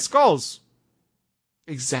 Yeah, skulls.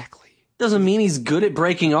 Exactly. Doesn't mean he's good at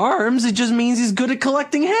breaking arms. It just means he's good at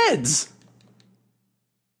collecting heads.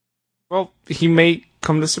 Well, he may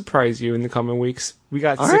come to surprise you in the coming weeks. We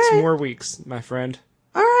got 6 more weeks, my friend.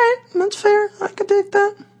 All right, that's fair. I can take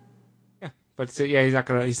that. Yeah, but yeah,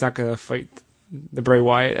 he's not gonna fight the Bray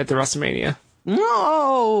Wyatt at the WrestleMania.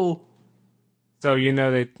 No. So you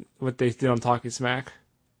know what they did on Talking Smack.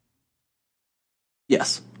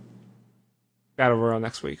 Yes. Battle Royal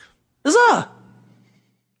next week. Huzzah!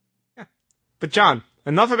 Yeah. But John,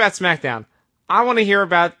 enough about SmackDown. I want to hear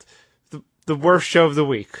about the worst show of the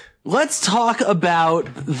week. Let's talk about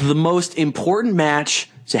the most important match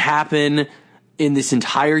to happen in this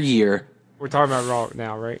entire year. We're talking about Raw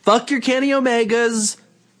now, right? Fuck your Kenny Omegas.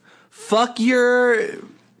 Fuck your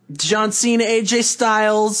John Cena, AJ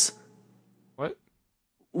Styles. What?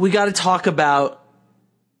 We got to talk about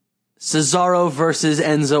Cesaro versus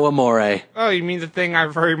Enzo Amore. Oh, you mean the thing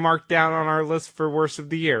I've already marked down on our list for worst of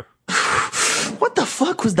the year? What the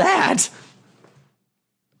fuck was that?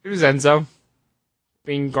 It was Enzo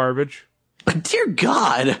being garbage. Dear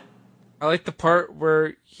God. I like the part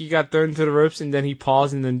where he got thrown to the ropes and then he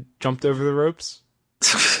paused and then jumped over the ropes.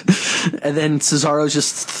 And then Cesaro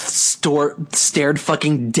just stared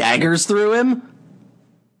fucking daggers through him.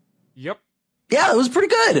 Yep. Yeah, it was pretty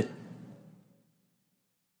good.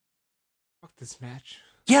 Fuck this match.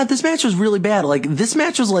 Yeah, this match was really bad. Like, this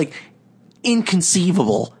match was, like,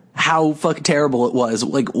 inconceivable how fucking terrible it was.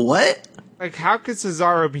 Like, what? Like, how could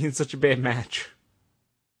Cesaro be in such a bad match?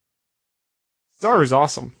 Cesaro's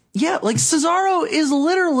awesome. Yeah, like, Cesaro is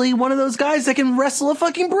literally one of those guys that can wrestle a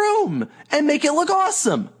fucking broom and make it look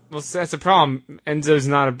awesome. Well, that's the problem. Enzo's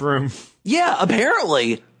not a broom. Yeah,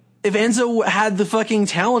 apparently. If Enzo had the fucking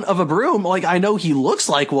talent of a broom, like, I know he looks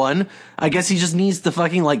like one, I guess he just needs the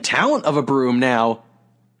fucking, like, talent of a broom now.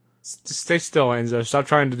 Just stay still, Enzo. Stop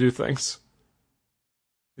trying to do things.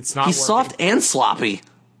 It's not He's working. soft and sloppy.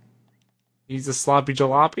 He's a sloppy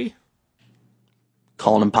jalopy?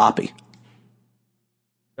 Calling him Poppy.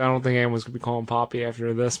 I don't think anyone's going to be calling Poppy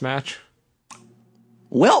after this match.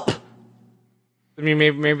 Welp! I mean,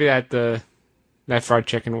 maybe that fried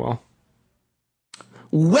chicken will.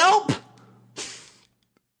 Welp!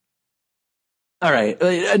 All right,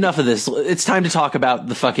 enough of this. It's time to talk about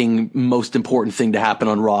the fucking most important thing to happen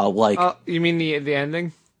on Raw. Like, you mean the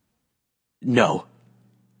ending? No.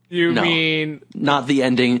 You No. mean... Not the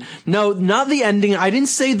ending. No, not the ending. I didn't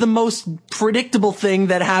say the most predictable thing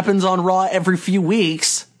that happens on Raw every few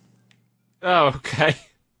weeks. Oh, okay.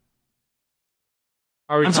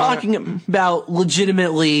 I'm talking about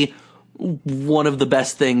legitimately one of the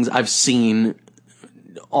best things I've seen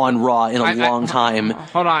on Raw in a long time.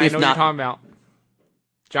 Hold on, I know what you're talking about.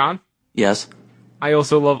 John? Yes? I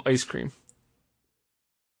also love ice cream.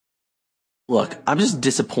 Look, I'm just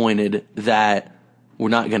disappointed that we're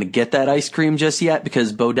not going to get that ice cream just yet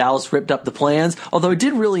because Bo Dallas ripped up the plans. Although I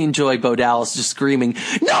did really enjoy Bo Dallas just screaming,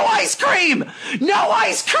 "No ice cream! No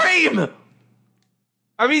ice cream!"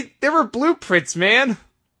 I mean, there were blueprints, man.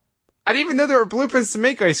 I didn't even know there were blueprints to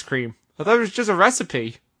make ice cream. I thought it was just a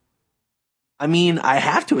recipe. I mean, I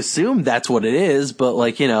have to assume that's what it is, but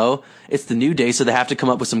like, you know, it's the New Day, so they have to come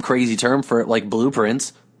up with some crazy term for it, like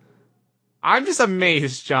blueprints. I'm just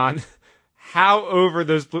amazed, John, how over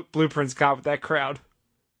those blueprints got with that crowd.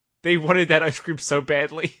 They wanted that ice cream so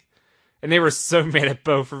badly. And they were so mad at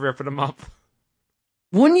Bo for ripping them up.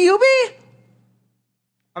 Wouldn't you be?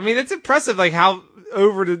 I mean, it's impressive, like, how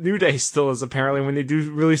over the New Day still is, apparently, when they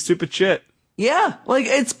do really stupid shit. Yeah, like,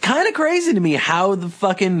 it's kind of crazy to me how the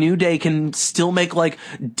fucking New Day can still make, like,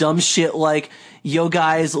 dumb shit like, yo,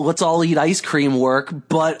 guys, let's all eat ice cream work,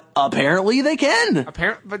 but apparently they can.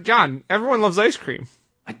 But, John, everyone loves ice cream.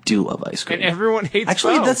 I do love ice cream. And everyone hates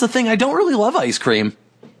Actually, Bo. that's the thing, I don't really love ice cream.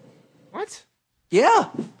 What? Yeah.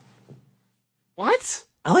 What?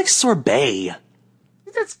 I like sorbet. I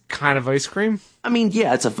think that's kind of ice cream. I mean,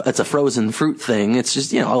 yeah, it's a frozen fruit thing. It's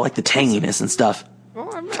just, you know, I like the tanginess and stuff. Well,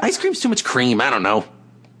 Ice cream's too much cream. I don't know.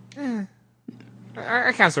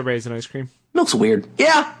 I count sorbet as an ice cream. Milk's weird.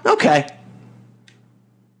 Yeah, okay.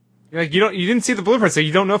 Like, you didn't see the blueprint, so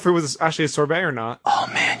you don't know if it was actually a sorbet or not. Oh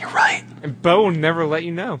man, you're right. And Bo will never let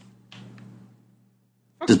you know.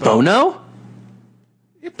 Does Bo know?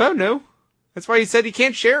 Yeah, Bo knew. That's why he said he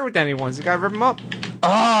can't share it with anyone. So you gotta rip him up.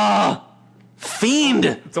 Ah, fiend!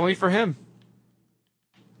 It's only for him.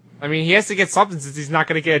 I mean, he has to get something since he's not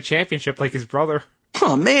gonna get a championship like his brother.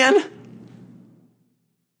 Oh man.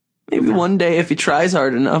 Maybe one day if he tries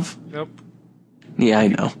hard enough. Nope. Yeah, I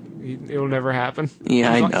know. It'll never happen.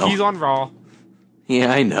 Yeah, I know. He's on Raw.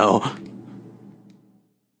 Yeah, I know.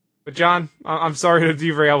 But John, I'm sorry to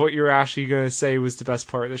derail what you were actually gonna say was the best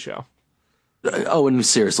part of the show. Oh, and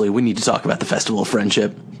seriously, we need to talk about the Festival of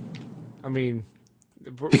Friendship. I mean...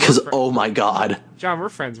 Because, oh my god. John, we're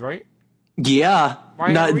friends, right? Yeah.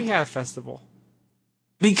 Why don't we have a festival?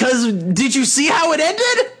 Because, did you see how it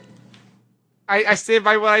ended? I stand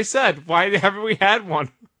by what I said. Why haven't we had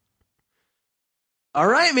one?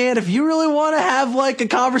 Alright, man, if you really want to have, like, a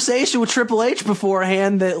conversation with Triple H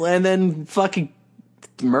beforehand and then fucking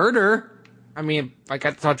murder. I mean, I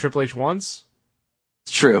got to talk to Triple H once.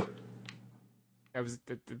 It's true. I was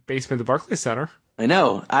at the basement of the Barclays Center. I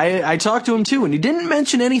know. I talked to him too, and he didn't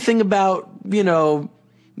mention anything about, you know,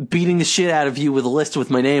 beating the shit out of you with a list with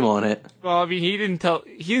my name on it. Well, I mean, he didn't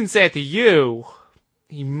say it to you.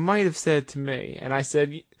 He might have said it to me. And I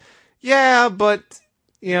said, yeah, but,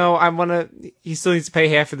 you know, he still needs to pay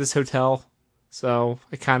half of this hotel. So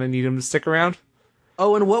I kind of need him to stick around.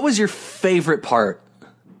 Oh, and what was your favorite part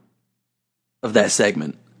of that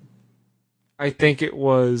segment? I think it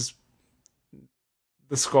was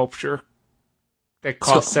the sculpture that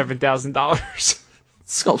cost $7,000.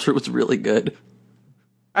 Sculpture was really good.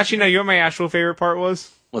 Actually, no, you know what my actual favorite part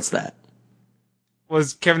was? What's that?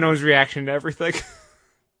 Was Kevin Owens' reaction to everything.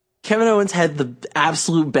 Kevin Owens had the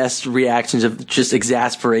absolute best reactions of just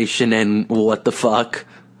exasperation and what the fuck.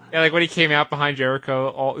 Yeah, like when he came out behind Jericho,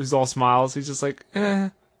 it was all smiles. He's just like,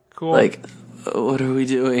 cool. Like, what are we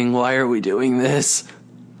doing? Why are we doing this?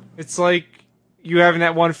 It's like you having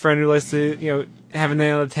that one friend who likes to, you know, have a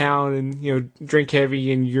night out of town and, you know, drink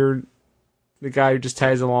heavy, and you're the guy who just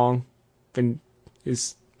tags along and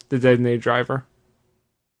is the designated driver.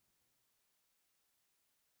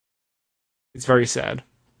 It's very sad.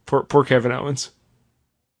 Poor Kevin Owens.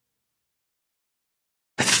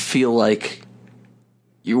 I feel like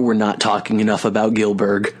you were not talking enough about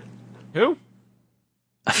Gilbert. Who?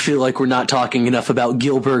 I feel like we're not talking enough about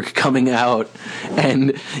Gilbert coming out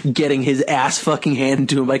and getting his ass fucking handed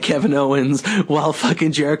to him by Kevin Owens while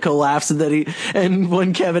fucking Jericho laughs and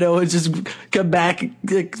when Kevin Owens just come back,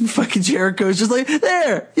 like, fucking Jericho's just like,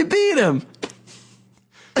 there, you beat him.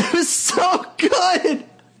 It was so good.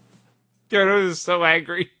 Kevin Owens is so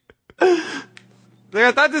angry. Like,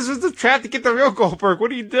 I thought this was the trap to get the real Goldberg.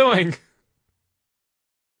 What are you doing?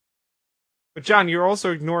 But John, you're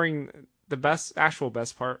also ignoring actual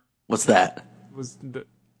best part What's that? was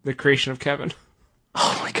the creation of Kevin.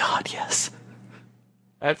 Oh my god, yes.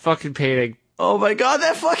 That fucking painting. Oh my god,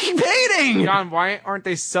 that fucking painting! John, why aren't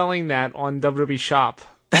they selling that on WWE Shop?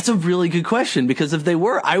 That's a really good question, because if they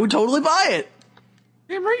were, I would totally buy it.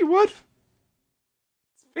 Damn right you would.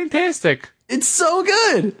 It's fantastic. It's so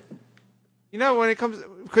good. You know, when it comes,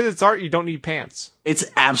 because it's art, you don't need pants. It's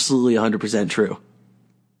absolutely 100% true.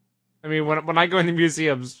 I mean, when I go into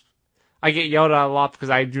museums, I get yelled at a lot because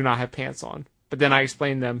I do not have pants on. But then I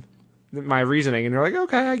explain them my reasoning, and they're like,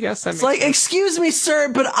 okay, I guess that makes sense. Excuse me, sir,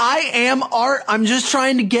 but I am art. I'm just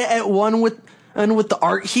trying to get at one with the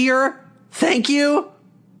art here. Thank you.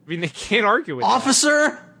 I mean, they can't argue with Officer.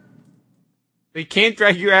 That. They can't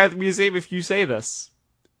drag you out of the museum if you say this.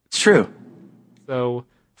 It's true. So,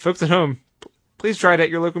 folks at home, please try it at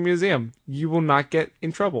your local museum. You will not get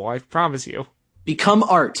in trouble, I promise you. Become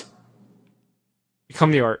art.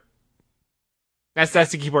 Become the art. That's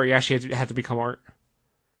the key part. You actually have to become art.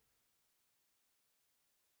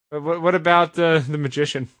 But what about the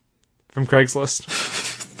magician from Craigslist?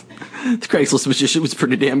 The Craigslist magician was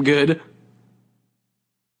pretty damn good.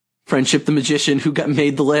 Friendship the magician who got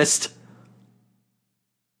made the list.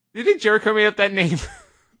 Do you think Jericho made up that name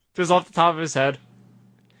just off the top of his head?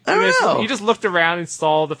 I don't know. He just looked around and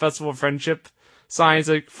saw the Festival of Friendship signs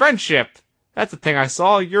like, friendship! That's the thing I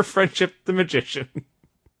saw. You're Friendship the magician.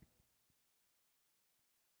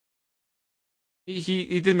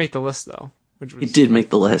 He did make the list, though. He did make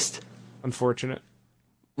the list. Unfortunate.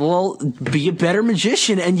 Well, be a better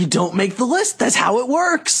magician and you don't make the list. That's how it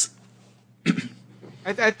works.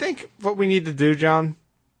 I think what we need to do, John,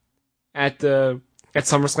 at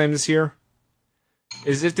SummerSlam this year,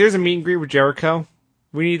 is if there's a meet and greet with Jericho,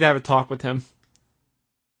 we need to have a talk with him.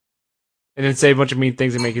 And then say a bunch of mean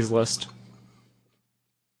things and make his list.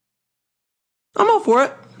 I'm all for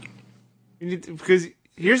it. Because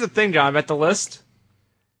here's the thing, John, about the list.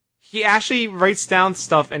 He actually writes down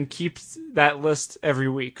stuff and keeps that list every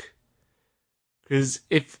week. Because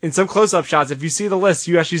if in some close-up shots, if you see the list,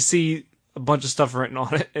 you actually see a bunch of stuff written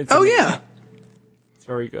on it. It's amazing. Yeah. It's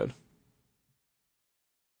very good.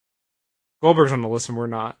 Goldberg's on the list and we're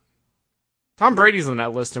not. Tom Brady's on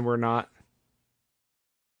that list and we're not.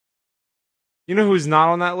 You know who's not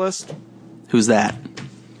on that list? Who's that?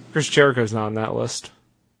 Chris Jericho's not on that list.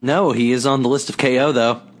 No, he is on the list of KO,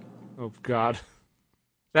 though. Oh, God.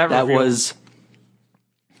 That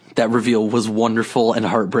reveal was wonderful and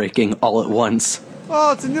heartbreaking all at once.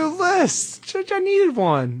 Oh, it's a new list. I needed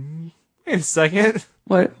one. Wait a second.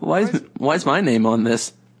 What? Why is my name on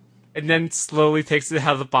this? And then slowly takes it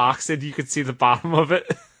out of the box, and you can see the bottom of it.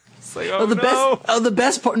 It's like, the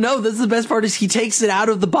best part. No, this is the best part. Is he takes it out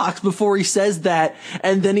of the box before he says that,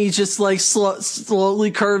 and then he just like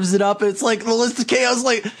slowly curves it up. It's like the list of chaos,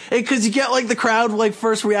 like because you get like the crowd like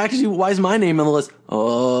first reaction. Why is my name on the list?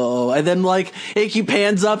 Oh, and then like he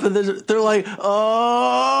pans up, and then they're like,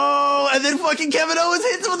 oh, and then fucking Kevin Owens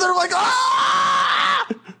hits him, and they're like, ah.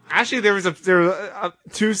 Actually, there was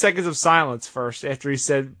 2 seconds of silence first after he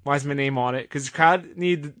said, "Why is my name on it?" Because the crowd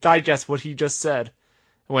needed to digest what he just said.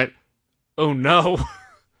 I went, oh no.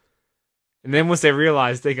 And then once they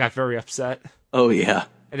realized, they got very upset. Oh yeah.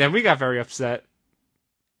 And then we got very upset.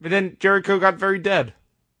 But then Jericho got very dead.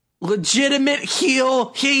 Legitimate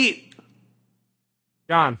heel heat.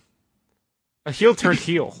 John, a heel turned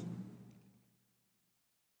heel.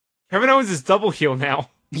 Kevin Owens is double heel now.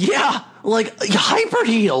 Yeah, like hyper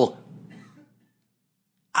heel.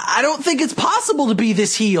 I don't think it's possible to be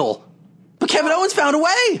this heel. But Kevin Owens found a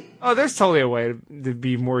way. Oh, there's totally a way to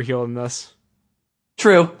be more heel than this.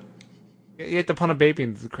 True. You have to punt a baby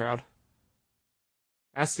into the crowd.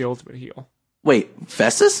 That's the ultimate heel. Wait,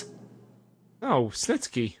 Festus? No,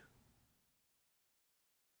 Snitsky.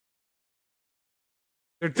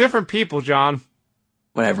 They're different people, John.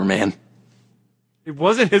 Whatever, man. It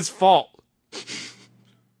wasn't his fault.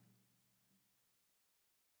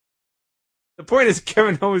 The point is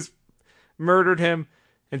Kevin Owens murdered him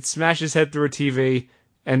and smashed his head through a TV,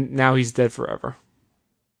 and now he's dead forever.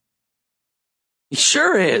 He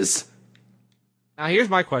sure is. Now here's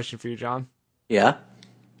my question for you, John. Yeah?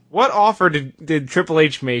 What offer did Triple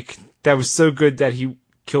H make that was so good that he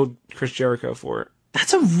killed Chris Jericho for it?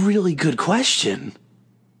 That's a really good question.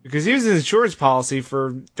 Because he was an insurance policy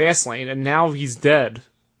for Fastlane, and now he's dead.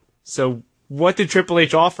 So what did Triple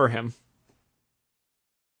H offer him?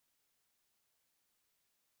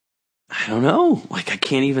 I don't know. Like, I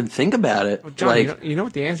can't even think about it. Well, John, like, you know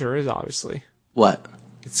what the answer is, obviously. What?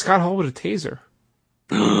 It's Scott Hall with a taser.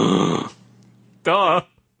 Duh.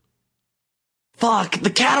 Fuck, the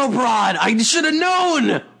cattle prod! I should have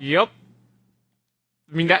known! Yep.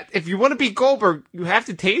 I mean, that if you want to beat Goldberg, you have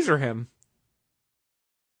to taser him.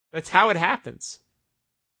 That's how it happens.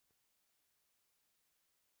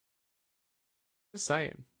 Just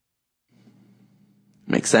saying.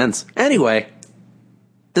 Makes sense. Anyway,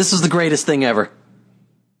 this was the greatest thing ever.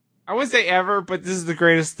 I wouldn't say ever, but this is the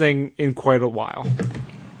greatest thing in quite a while.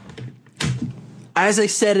 As I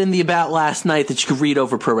said in the About last night that you could read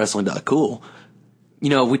over ProWrestling.cool, you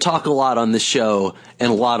know, we talk a lot on this show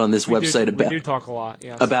and a lot on this website we do talk a lot,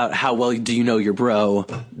 yes. About how well do you know your bro,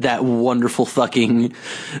 that wonderful fucking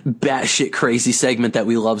batshit crazy segment that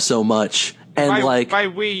we love so much. And by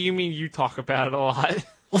we, you mean you talk about it a lot.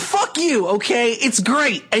 Well, fuck you, okay? It's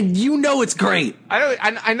great, and you know it's great.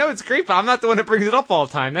 I know it's great, but I'm not the one that brings it up all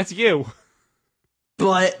the time. That's you.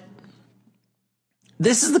 But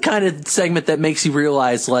this is the kind of segment that makes you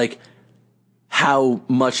realize, like, how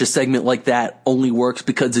much a segment like that only works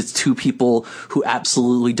because it's two people who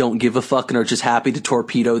absolutely don't give a fuck and are just happy to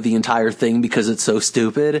torpedo the entire thing because it's so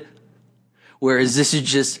stupid. Whereas this is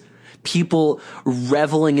just people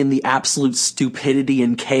reveling in the absolute stupidity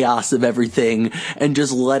and chaos of everything and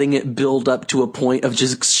just letting it build up to a point of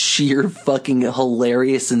just sheer fucking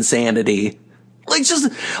hilarious insanity. Like,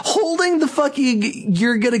 just holding the fucking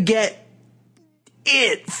you're gonna get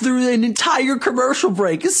it through an entire commercial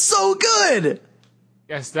break is so good.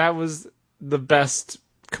 Yes, that was the best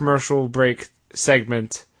commercial break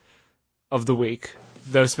segment of the week,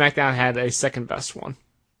 though SmackDown had a second best one.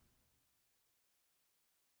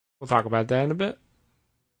 We'll talk about that in a bit.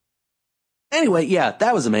 Anyway, yeah,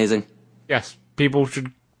 that was amazing. Yes, people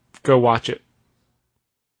should go watch it.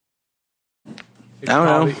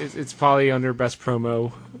 It's probably under best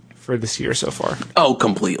promo for this year so far. Oh,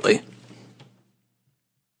 completely.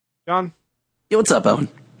 John? Yeah, what's up, Owen?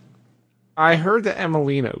 I heard that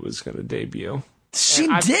Emelina was going to debut. She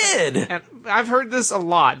did! And I've heard this a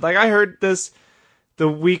lot. Like, I heard this the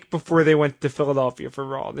week before they went to Philadelphia for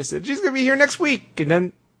Raw. They said, she's going to be here next week. And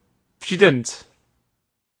then she didn't.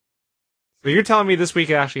 So you're telling me this week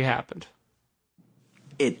it actually happened?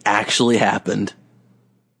 It actually happened.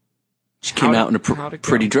 She came out in a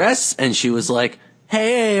pretty dress, and she was like,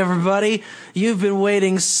 hey, everybody, you've been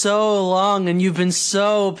waiting so long, and you've been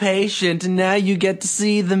so patient, and now you get to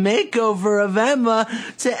see the makeover of Emma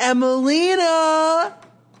to Emelina.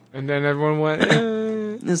 And then everyone went,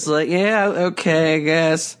 It's like, yeah, okay, I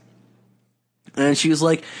guess. And she was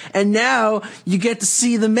like, and now you get to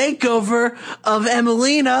see the makeover of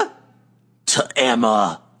Emelina to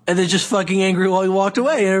Emma. And they're just fucking angry while he walked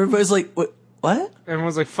away. And everybody's like, what?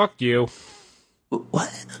 Everyone's like, fuck you.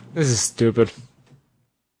 What? This is stupid.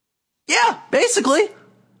 Yeah, basically.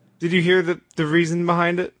 Did you hear the reason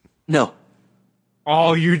behind it? No.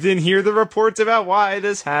 Oh, you didn't hear the reports about why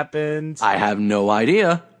this happened? I have no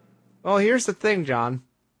idea. Well, here's the thing, John.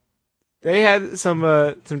 They had some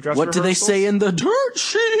dress rehearsals. What do they say in the dirt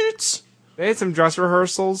sheets? They had some dress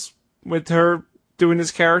rehearsals with her doing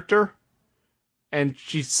this character, and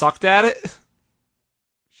she sucked at it.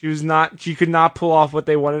 She could not pull off what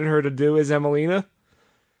they wanted her to do as Emelina.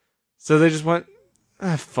 So they just went,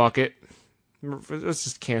 fuck it. Let's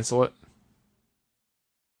just cancel it.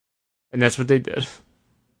 And that's what they did.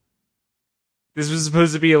 This was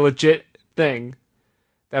supposed to be a legit thing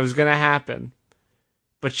that was going to happen,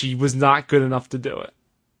 but she was not good enough to do it.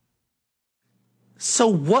 So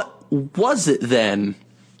what was it then?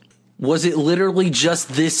 Was it literally just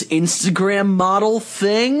this Instagram model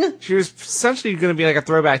thing? She was essentially going to be like a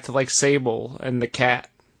throwback to like Sable and the cat.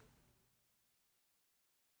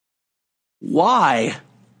 Why?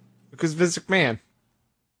 Because Vince McMahon.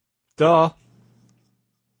 Duh.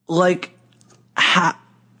 Like,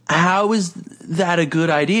 how is that a good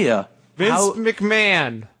idea? Vince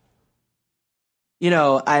McMahon. You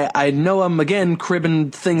know, I know I'm again cribbing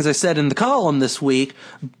things I said in the column this week,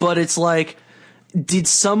 but it's like, did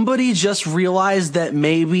somebody just realize that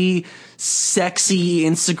maybe sexy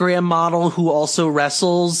Instagram model who also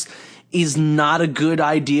wrestles is not a good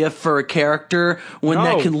idea for a character when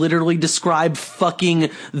that can literally describe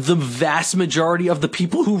fucking the vast majority of the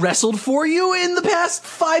people who wrestled for you in the past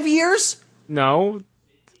 5 years? No.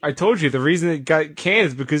 I told you, the reason it got canned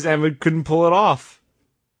is because Emma couldn't pull it off.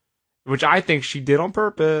 Which I think she did on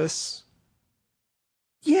purpose.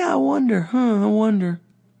 Yeah, I wonder. I wonder.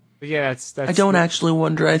 But yeah, that's I don't actually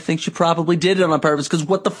wonder. I think she probably did it on purpose, because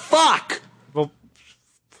what the fuck? Well,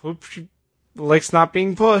 hope she likes not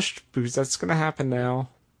being pushed, because that's going to happen now.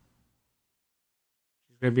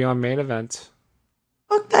 She's going to be on main event.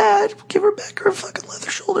 Fuck that. Give her back her fucking leather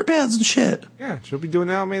shoulder pads and shit. Yeah, she'll be doing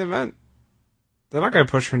that on main event. They're not going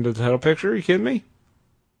to push her into the title picture. Are you kidding me?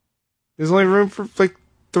 There's only room for like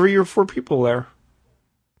 3 or 4 people there.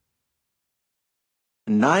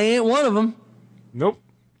 Nia ain't one of them. Nope.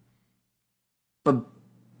 But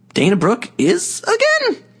Dana Brooke is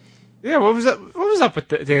again. Yeah, what was up with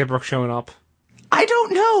Dana Brooke showing up? I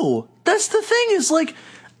don't know. That's the thing is, like,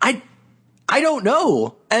 I don't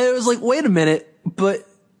know. And it was like, wait a minute, but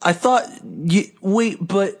I thought,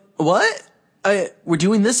 but what? We're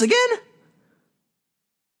doing this again?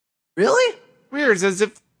 Really? Weird. It's as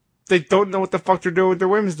if they don't know what the fuck they're doing with their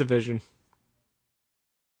women's division.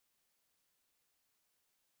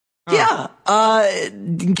 Yeah.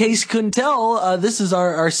 In case you couldn't tell, this is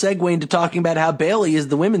our segue into talking about how Bayley is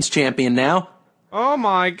the women's champion now. Oh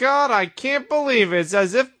my god, I can't believe it. It's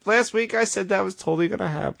as if last week I said that was totally gonna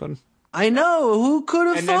happen. I know. Who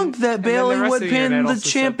could have thunk that Bayley would pin the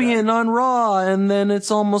champion on Raw, and then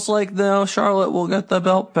it's almost like, no, Charlotte will get the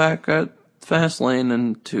belt back at Fastlane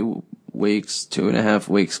in 2 weeks, 2.5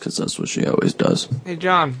 weeks, because that's what she always does. Hey,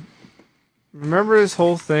 John, remember this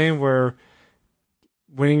whole thing where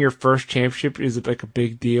winning your first championship is like a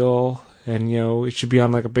big deal, and, you know, it should be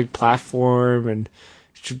on like a big platform, and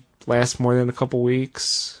it should last more than a couple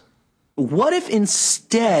weeks? What if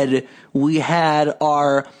instead we had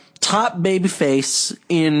our top babyface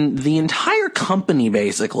in the entire company,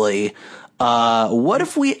 basically? What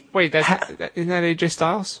if we... Wait, isn't that AJ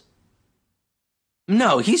Styles?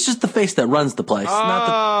 No, he's just the face that runs the place.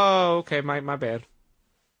 Okay, my bad.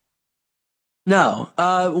 No.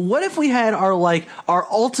 What if we had our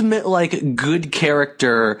ultimate, good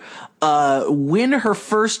character, win her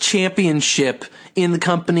first championship in the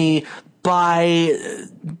company by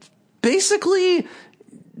basically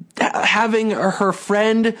having her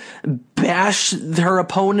friend bash her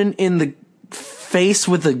opponent in the face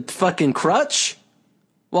with a fucking crutch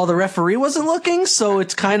while the referee wasn't looking, so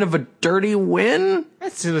it's kind of a dirty win?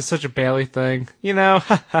 That's such a Bayley thing, you know?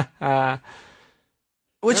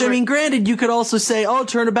 Which, I mean, granted, you could also say, oh,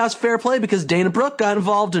 turnabout's fair play because Dana Brooke got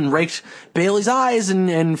involved and raked Bayley's eyes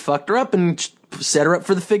and fucked her up and set her up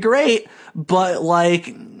for the figure eight. But,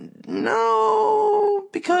 no,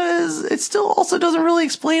 because it still also doesn't really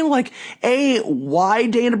explain, why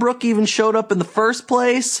Dana Brooke even showed up in the first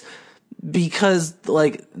place. Because,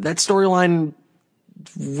 that storyline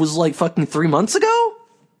was, fucking 3 months ago?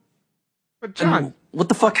 But, John... And what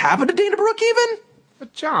the fuck happened to Dana Brooke even?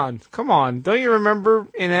 But John, come on. Don't you remember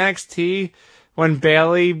in NXT when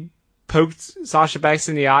Bayley poked Sasha Banks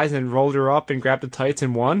in the eyes and rolled her up and grabbed the tights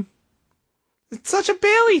and won? It's such a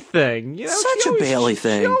Bayley thing. You know, such a Bayley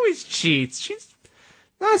thing. She always cheats. She's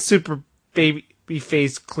not super baby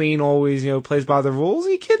face clean, always, plays by the rules.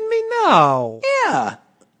 Are you kidding me? No. Yeah.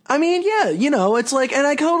 I mean, yeah, it's and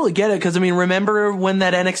I totally get it, because, remember when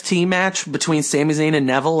that NXT match between Sami Zayn and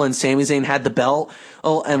Neville, and Sami Zayn had the belt,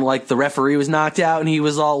 and, the referee was knocked out, and he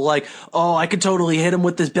was all oh, I could totally hit him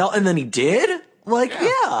with this belt, and then he did?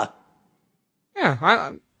 Yeah.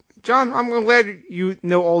 Yeah, John, I'm glad you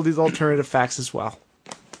know all these alternative facts as well.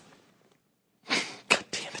 God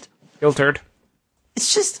damn it. Ill turd.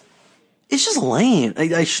 It's just lame.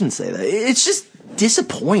 I shouldn't say that. It's just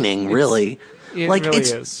disappointing, really. It really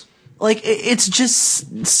is. It's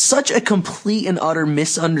just such a complete and utter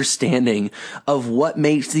misunderstanding of what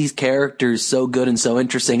makes these characters so good and so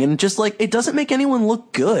interesting. And just, it doesn't make anyone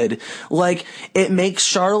look good. It makes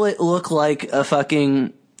Charlotte look like a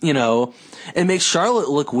fucking, it makes Charlotte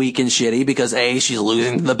look weak and shitty because, A, she's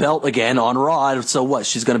losing the belt again on Raw. So what?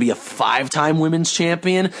 She's going to be a 5-time women's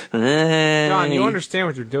champion? John, you understand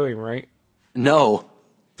what they're doing, right? No.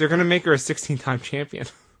 They're going to make her a 16-time champion.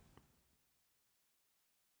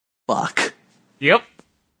 Fuck. Yep.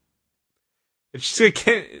 And she's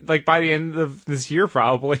gonna get, by the end of this year,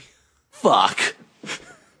 probably. Fuck.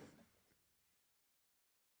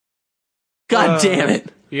 God damn it.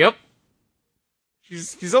 Yep.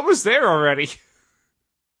 She's almost there already.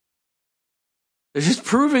 They're just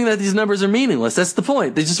proving that these numbers are meaningless. That's the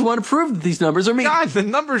point. They just want to prove that these numbers are meaningless. God, the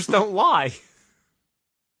numbers don't lie.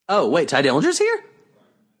 Oh, wait, Ty Dillinger's here?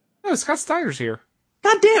 No, Scott Steiner's here.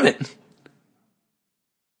 God damn it.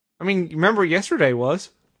 Remember yesterday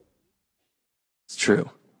was? It's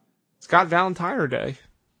true. Scott Valentiner Day.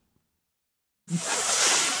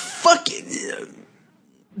 Fuck it.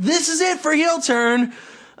 This is it for Heel Turn,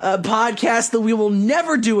 a podcast that we will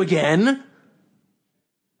never do again.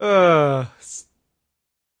 It's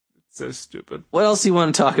so stupid. What else do you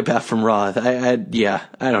want to talk about from Raw? I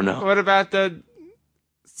don't know. What about the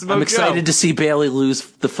Samoa I'm excited Joe? to see Bayley lose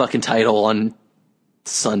the fucking title on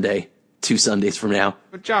Sunday. 2 Sundays from now.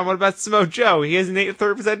 But John, what about Samoa Joe? He has an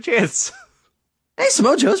 30% chance. Hey,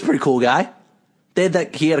 Samoa Joe's a pretty cool guy.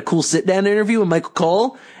 He had a cool sit-down interview with Michael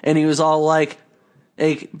Cole, and he was all like,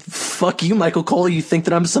 hey, fuck you, Michael Cole, you think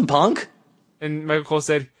that I'm some punk? And Michael Cole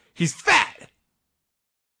said, he's fat!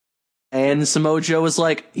 And Samoa Joe was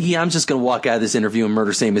like, yeah, I'm just going to walk out of this interview and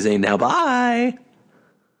murder Sami Zayn now. Bye.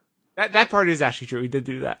 That part is actually true. He did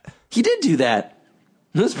do that. He did do that.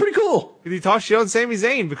 That's pretty cool. He talked shit on Sami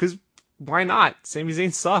Zayn because why not? Sami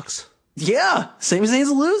Zayn sucks. Yeah, Sami Zayn's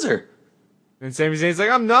a loser. And Sami Zayn's like,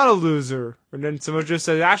 I'm not a loser. And then Samoa Joe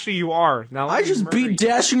says, actually, you are. Now I just beat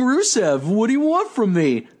Dashing Rusev. What do you want from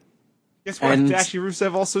me? Guess what? Dashing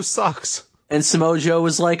Rusev also sucks. And Samoa Joe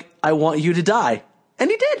was like, I want you to die.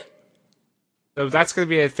 And he did. So that's going to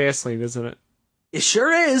be at Fastlane, isn't it? It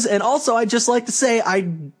sure is. And also, I'd just like to say,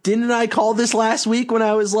 I call this last week when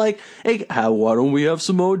I was like, hey, why don't we have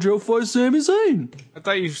Samoa Joe fight Sami Zayn? I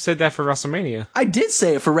thought you said that for WrestleMania. I did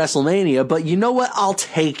say it for WrestleMania, but you know what? I'll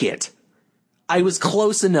take it. I was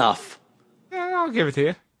close enough. Yeah, I'll give it to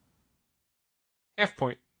you. Half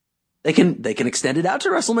point. They can extend it out to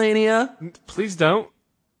WrestleMania. Please don't.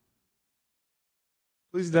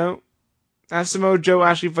 Please don't. Have Samoa Joe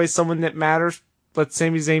actually fight someone that matters. Let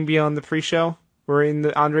Sami Zayn be on the pre-show. We're in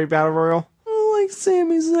the Andre Battle Royal. I like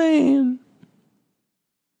Sami Zayn.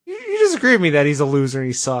 You disagree with me that he's a loser and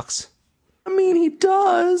he sucks. I mean, he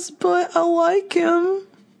does, but I like him.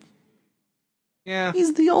 Yeah. He's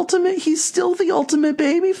still the ultimate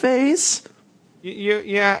babyface.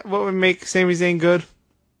 Yeah, what would make Sami Zayn good?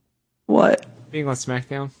 What? Being on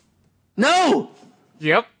SmackDown. No!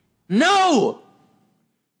 Yep. No!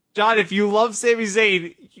 John, if you love Sami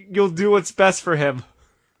Zayn, you'll do what's best for him.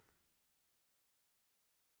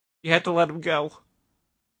 You have to let him go.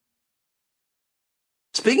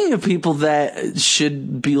 Speaking of people that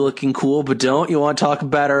should be looking cool but don't, you want to talk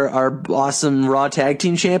about our awesome Raw Tag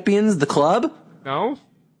Team Champions, The Club? No.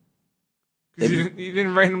 You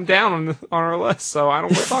didn't write them down on our list, so I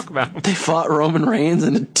don't want to talk about them. They fought Roman Reigns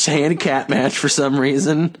in a handicap match for some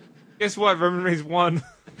reason. Guess what? Roman Reigns won.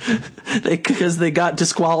 Because they got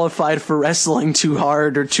disqualified for wrestling too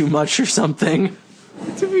hard or too much or something.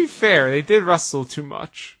 To be fair, they did wrestle too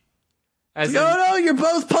much. No, you're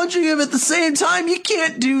both punching him at the same time. You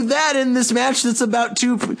can't do that in this match that's about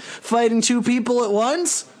fighting two people at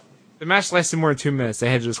once. The match lasted more than 2 minutes. They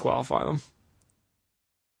had to disqualify them.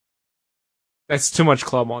 That's too much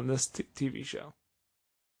club on this TV show.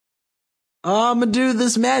 I'm gonna do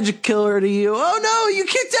this magic killer to you. Oh no, you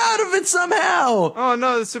kicked out of it somehow. Oh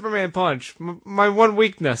no, the Superman punch. My one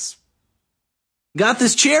weakness. Got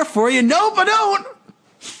this chair for you. Nope, I don't.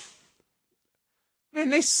 Man,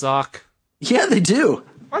 they suck. Yeah, they do.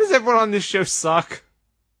 Why does everyone on this show suck?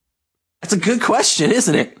 That's a good question,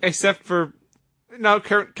 isn't it? Except for... No,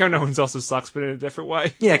 Kevin Owens also sucks, but in a different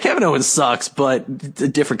way. Yeah, Kevin Owens sucks, but a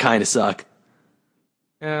different kind of suck.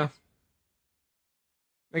 Yeah.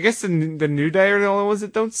 I guess the New Day are the only ones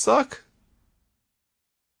that don't suck.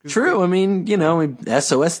 True, I mean,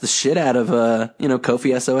 SOS the shit out of,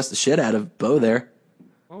 Kofi SOS the shit out of Bo there.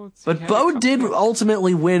 Well, but Bo did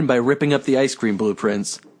ultimately win by ripping up the ice cream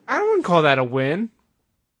blueprints. I wouldn't call that a win.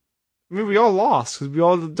 I mean, we all lost, because we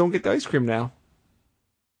all don't get the ice cream now.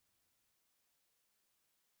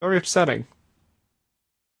 Very upsetting.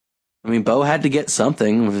 I mean, Bo had to get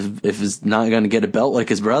something if he's not going to get a belt like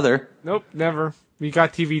his brother. Nope, never. We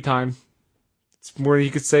got TV time. It's more than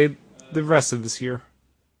you could say the rest of this year.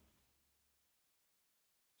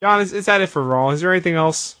 John, is that it for Raw? Is there anything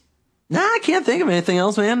else? Nah, I can't think of anything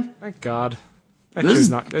else, man. Thank God.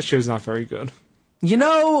 That show's not very good.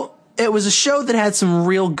 It was a show that had some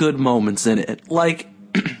real good moments in it. Like,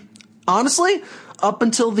 honestly, up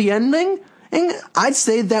until the ending, I'd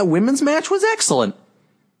say that women's match was excellent.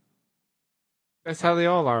 That's how they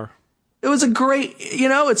all are. It was a great,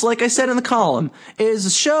 it's like I said in the column. It is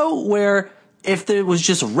a show where if there was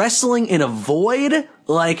just wrestling in a void,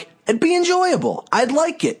 it'd be enjoyable. I'd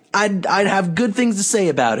like it. I'd have good things to say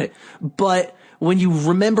about it. But when you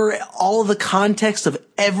remember all the context of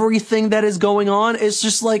everything that is going on, it's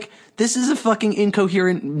just like, this is a fucking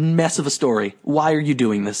incoherent mess of a story. Why are you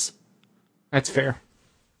doing this? That's fair.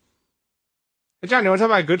 Hey, John, you want to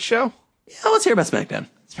talk about a good show? Yeah, let's hear about SmackDown.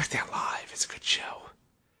 SmackDown Live is a good show.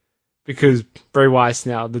 Because Bray Wyatt's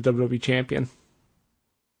now the WWE champion.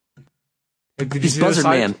 He's Buzzard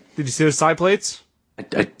Man. Did you see the side plates?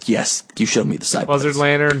 Yes, you showed me the side plates. Buzzard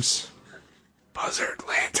lanterns. Buzzard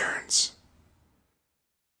lanterns.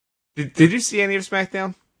 Did you see any of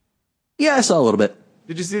SmackDown? Yeah, I saw a little bit.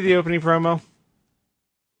 Did you see the opening promo?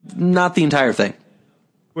 Not the entire thing.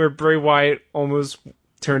 Where Bray Wyatt almost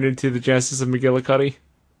turned into the Genesis of McGillicuddy?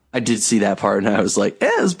 I did see that part, and I was like,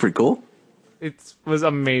 it was pretty cool. It was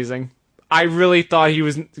amazing. I really thought he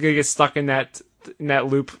was going to get stuck in that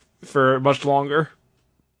loop for much longer.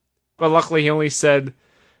 But luckily, he only said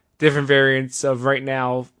different variants of right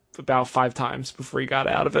now about 5 times before he got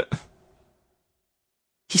out of it.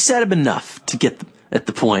 he said him enough to get at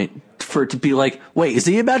the point for it to be like, wait, is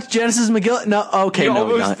he about Genesis McGill? No, okay,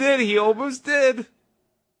 no, He almost did.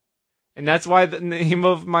 And that's why the name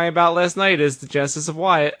of my About Last Night is The Genesis of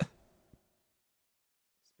Wyatt.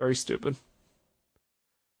 Very stupid.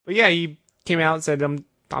 But yeah, he came out and said,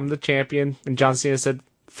 I'm the champion. And John Cena said,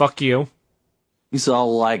 fuck you. He's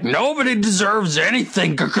all like, nobody deserves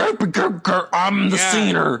anything. I'm the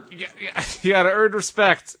Cena. You gotta earn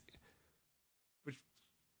respect. Which,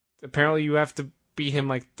 apparently you have to beat him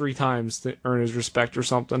like 3 times to earn his respect or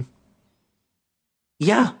something.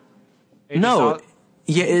 Yeah. No.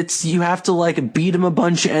 Yeah, it's you have to like beat him a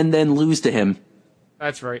bunch and then lose to him.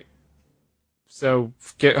 That's right. So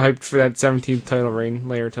get hyped for that 17th title reign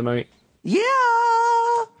later tonight. Yeah.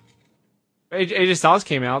 AJ Styles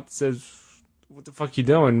came out and says, "What the fuck you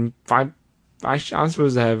doing? I'm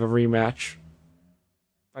supposed to have a rematch."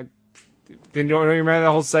 Didn't you remember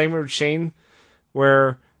that whole segment with Shane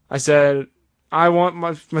where I said I want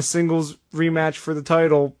my singles rematch for the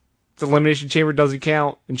title. The Elimination Chamber doesn't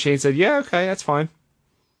count, and Shane said, "Yeah, okay, that's fine."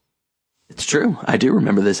 It's true. I do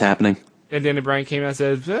remember this happening. And then Bryan came out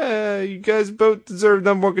and said, you guys both deserve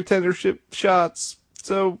number one contendership shots.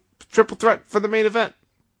 So, triple threat for the main event.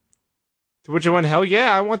 To which I went, hell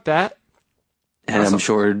yeah, I want that. And awesome. I'm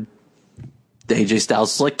sure AJ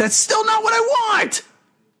Styles is like, that's still not what I want!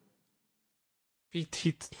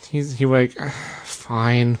 He's like,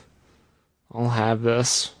 fine. I'll have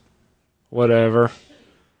this. Whatever.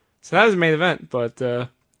 So that was the main event. But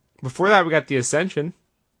before that, we got the Ascension.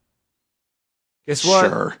 Guess what?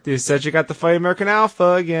 Sure. The Ascension got to fight American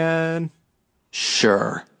Alpha again.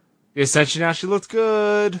 Sure. The Ascension actually looked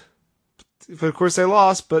good. But of course they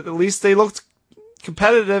lost, but at least they looked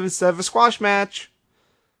competitive instead of a squash match.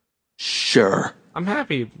 Sure. I'm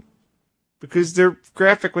happy. Because their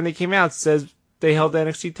graphic when they came out says they held the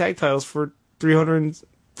NXT tag titles for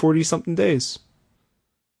 340-something days.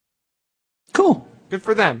 Cool. Good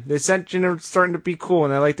for them. The Ascension are starting to be cool,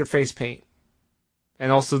 and I like their face paint.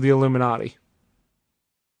 And also the Illuminati.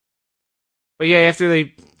 But yeah, after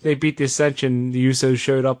they beat the Ascension, the Usos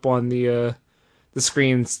showed up on the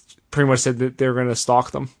screens, pretty much said that they were going to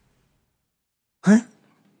stalk them. Huh?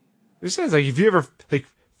 It says, like, if you ever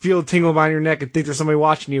feel a tingle behind your neck and think there's somebody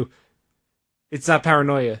watching you, it's not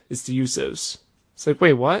paranoia, it's the Usos. It's like,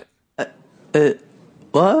 wait, what?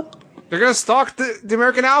 What? They're going to stalk the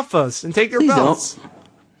American Alphas and take their Please belts. Don't.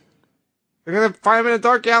 They're going to find them in a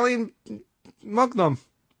dark alley and mug them.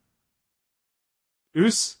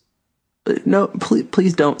 Oos? No,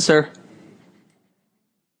 please don't, sir.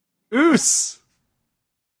 Oos!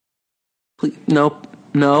 Please, no.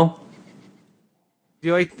 Do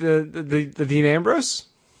you like the Dean Ambrose?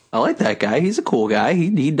 I like that guy. He's a cool guy.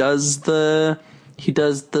 He does the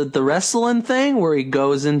wrestling thing where he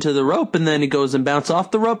goes into the rope and then he goes and bounces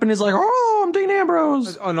off the rope and he's like, oh, I'm Dean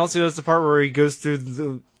Ambrose. Oh, and also does the part where he goes through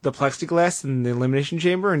the plexiglass in the Elimination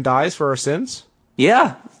Chamber and dies for our sins.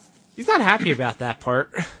 Yeah. He's not happy about that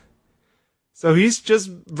part. So he's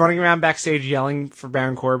just running around backstage yelling for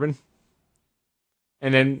Baron Corbin.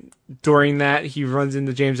 And then during that, he runs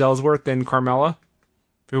into James Ellsworth and Carmella,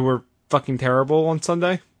 who were fucking terrible on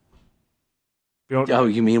Sunday. Oh,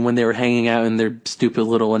 you mean when they were hanging out in their stupid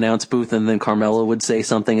little announce booth and then Carmella would say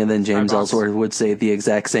something and then James Ellsworth would say the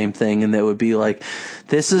exact same thing and that would be like,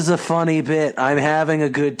 this is a funny bit. I'm having a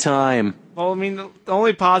good time. Well, I mean, the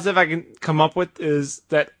only positive I can come up with is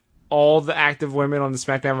that all the active women on the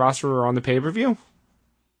SmackDown roster were on the pay-per-view.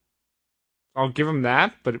 I'll give them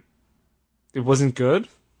that, but it wasn't good.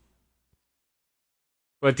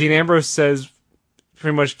 But Dean Ambrose says,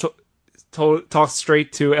 pretty much talked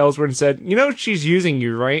straight to Ellsworth and said, you know she's using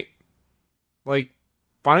you, right? Like,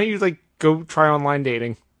 why don't you, go try online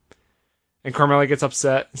dating? And Carmella gets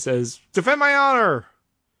upset and says, defend my honor!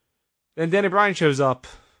 Then Danny Bryan shows up.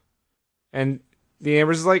 And Dean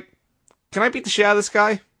Ambrose is like, can I beat the shit out of this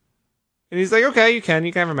guy? And he's like, okay, you can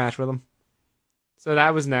have a match with him. So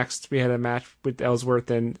that was next. We had a match with Ellsworth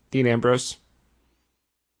and Dean Ambrose.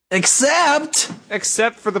 Except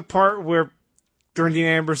for the part where during Dean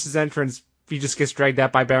Ambrose's entrance, he just gets dragged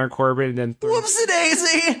out by Baron Corbin and then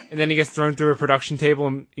whoopsie-daisy! And then he gets thrown through a production table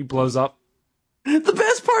and he blows up. The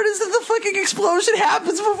best part is that the fucking explosion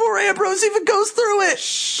happens before Ambrose even goes through it!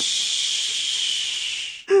 Shh.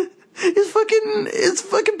 Is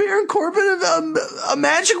fucking Baron Corbin a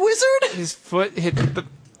magic wizard? His foot hit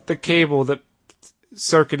the cable that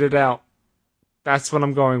circuited out. That's what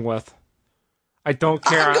I'm going with. I don't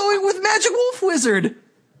care. I'm going with Magic Wolf Wizard.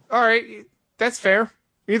 All right, that's fair.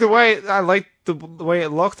 Either way, I like the way it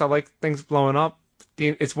looked. I like things blowing up.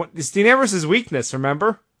 It's Dean Ambrose's weakness.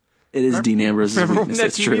 Remember? It is Dean Ambrose's weakness. Remember when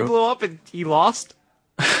that TV blew up and he lost?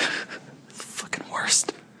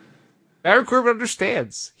 worst. Baron Corbin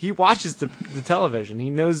understands. He watches the television. He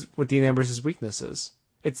knows what Dean Ambrose's weakness is.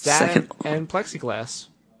 It's that and plexiglass.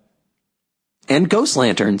 And ghost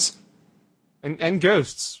lanterns. And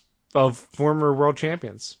ghosts of former world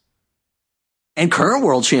champions. And current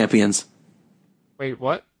world champions. Wait,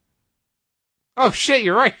 what? Oh shit,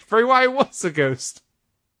 you're right. Bray Wyatt was a ghost.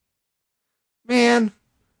 Man.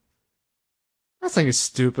 Wrestling is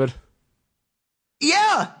stupid.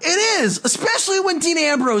 Yeah, it is! Especially when Dean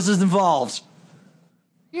Ambrose is involved.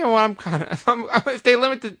 You know what, if they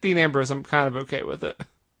limit to Dean Ambrose, I'm kind of okay with it.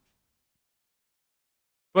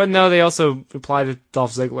 But no, they also applied to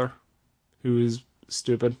Dolph Ziggler, who is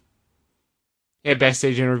stupid. He had a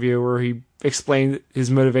backstage interview where he explained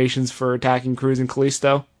his motivations for attacking Cruz and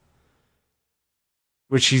Kalisto,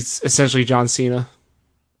 which he's essentially John Cena.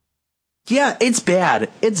 Yeah, it's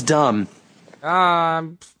bad. It's dumb.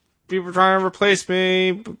 People trying to replace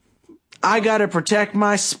me. I gotta protect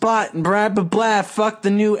my spot and blah, blah, blah, fuck the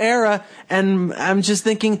new era. And I'm just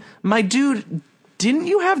thinking, my dude, didn't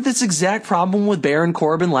you have this exact problem with Baron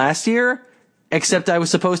Corbin last year? Except I was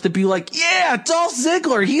supposed to be like, yeah, Dolph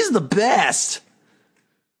Ziggler, he's the best.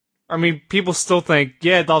 I mean, people still think,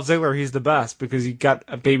 yeah, Dolph Ziggler, he's the best because he got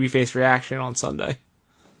a babyface reaction on Sunday.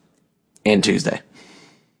 And Tuesday.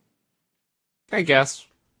 I guess.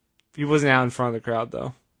 He wasn't out in front of the crowd,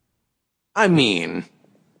 though. I mean,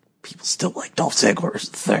 people still like Dolph Ziggler is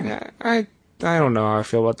the thing. I don't know how I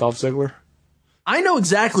feel about Dolph Ziggler. I know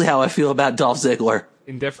exactly how I feel about Dolph Ziggler.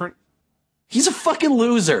 Indifferent? He's a fucking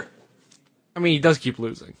loser. I mean, he does keep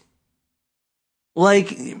losing.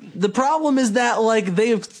 Like, the problem is that, like,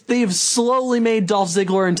 they've slowly made Dolph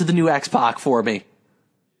Ziggler into the new X-Pac for me.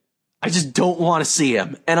 I just don't want to see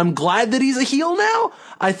him. And I'm glad that he's a heel now.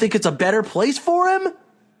 I think it's a better place for him.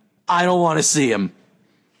 I don't want to see him.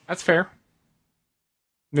 That's fair.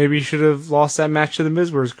 Maybe he should have lost that match to The Miz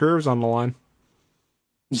where his career was on the line.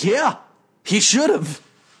 Yeah, he should have.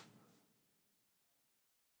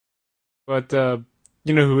 But,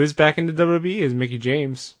 you know who is back in the WWE is Mickie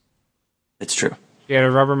James. It's true. She had a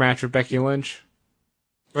rubber match with Becky Lynch.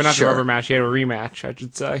 Well, not Sure. the rubber match. She had a rematch, I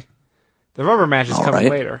should say. The rubber match is coming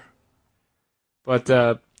later.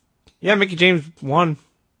 But, yeah, Mickie James won.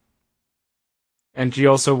 And she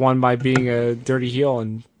also won by being a dirty heel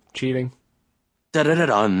and cheating.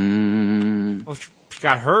 Da-da-da-dun. Well, she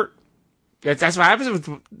got hurt. That's what happens with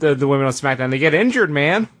the women on SmackDown. They get injured,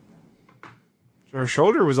 man. Her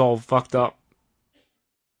shoulder was all fucked up.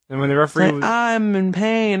 And when the referee was... I'm in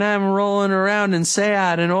pain. I'm rolling around and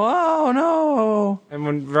sad. And oh, no. And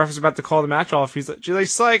when the ref was about to call the match off, she's like,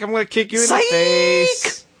 psych, I'm going to kick you in Psych! the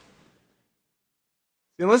face.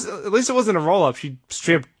 At least it wasn't a roll-up. She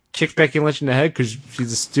straight up kicked Becky Lynch in the head because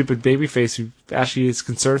she's a stupid babyface who actually is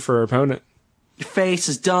concerned for her opponent. Your face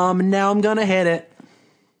is dumb, and now I'm going to hit it.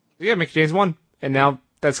 Yeah, Mickie James won. And now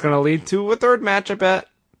that's going to lead to a third match, I bet.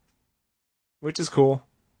 Which is cool.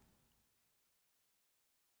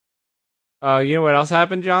 You know what else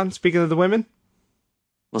happened, John? Speaking of the women?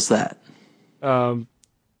 What's that?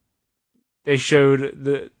 They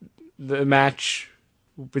showed the match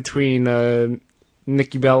between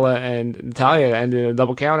Nikki Bella and Natalya ended in a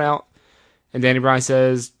double count out. And Danny Bryan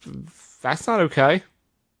says, that's not okay.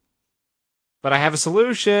 But I have a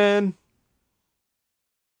solution.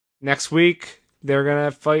 Next week, they're going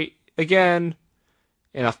to fight again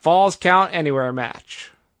in a Falls Count Anywhere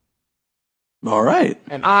match. All right.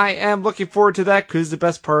 And I am looking forward to that because the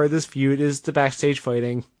best part of this feud is the backstage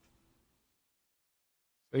fighting.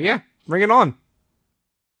 So yeah, bring it on.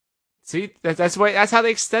 See, that's how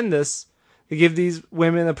they extend this. They give these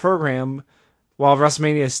women a program while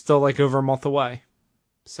WrestleMania is still like over a month away.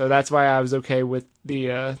 So that's why I was okay with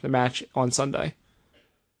the match on Sunday.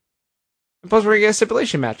 And plus, we're gonna get a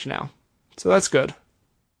stipulation match now, so that's good.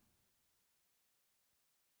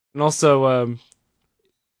 And also,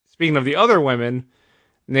 speaking of the other women,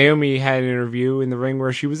 Naomi had an interview in the ring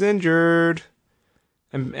where she was injured,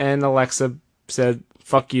 and Alexa said,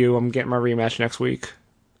 "Fuck you, I'm getting my rematch next week."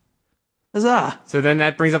 Huzzah! So then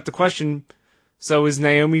that brings up the question: so is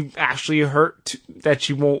Naomi actually hurt that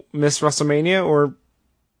she won't miss WrestleMania, or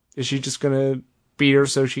is she just gonna beat her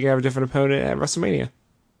so she can have a different opponent at WrestleMania?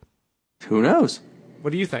 Who knows?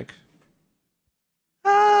 What do you think?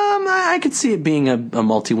 I could see it being a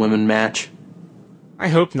multi-women match. I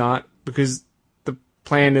hope not, because the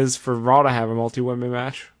plan is for Raw to have a multi-women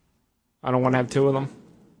match. I don't want to have two of them.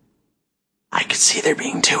 I could see there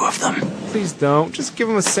being two of them. Please don't. Just give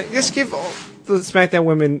them just give all the SmackDown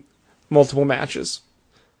women multiple matches.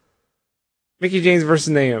 Mickie James versus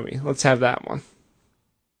Naomi. Let's have that one.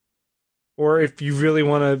 Or if you really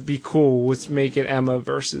want to be cool, let's make it Emma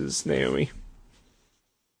versus Naomi.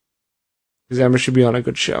 Because Emma should be on a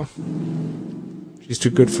good show. She's too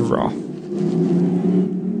good for Raw.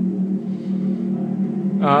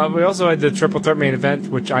 We also had the Triple Threat main event,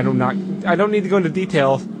 which I don't need to go into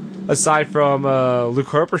detail, aside from Luke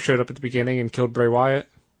Harper showed up at the beginning and killed Bray Wyatt.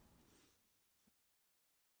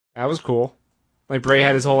 That was cool. Like, Bray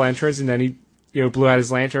had his whole entrance, and then he, blew out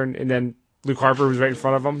his lantern, and then Luke Harper was right in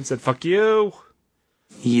front of him and said, "Fuck you."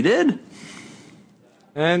 He did.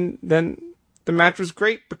 And then the match was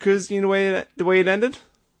great because, the way it ended?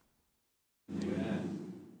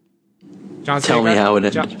 Tell me how it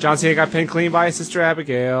ended. John Cena got pinned clean by his sister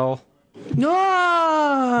Abigail.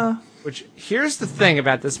 Ah! Which, here's the thing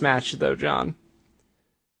about this match, though, John.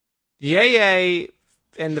 The AA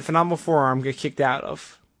and the Phenomenal Forearm get kicked out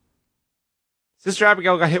of. Sister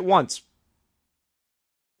Abigail got hit once.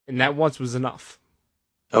 And that once was enough.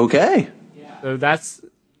 Okay. So that's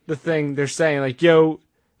the thing they're saying. Like, the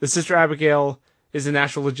Sister Abigail is an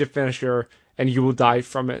actual legit finisher, and you will die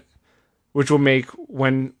from it. Which will make,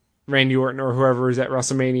 when Randy Orton or whoever is at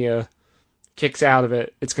WrestleMania kicks out of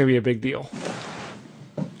it, it's going to be a big deal.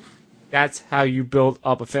 That's how you build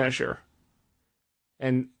up a finisher.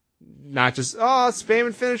 And not just,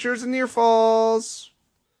 spamming finishers and near falls.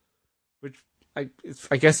 Which I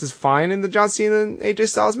guess is fine in the John Cena and AJ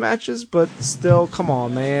Styles matches, but still, come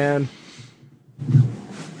on, man.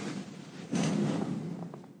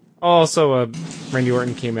 Also, Randy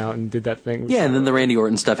Orton came out and did that thing. Yeah, and then the Randy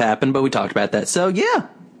Orton stuff happened, but we talked about that, so yeah.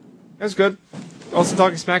 That was good. Also,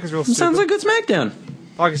 Talking Smack is real stupid. Sounds like good SmackDown.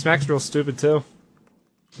 Talking Smack's real stupid, too.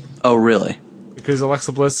 Oh, really? Because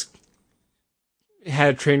Alexa Bliss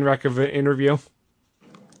had a train wreck of an interview.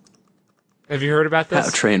 Have you heard about this?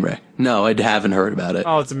 How train wreck? No, I haven't heard about it.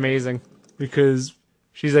 Oh, it's amazing. Because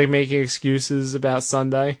she's, making excuses about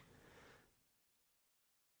Sunday.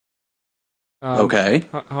 Okay.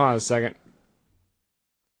 Hold on a second.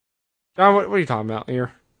 John, what are you talking about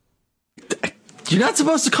here? You're not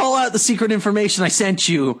supposed to call out the secret information I sent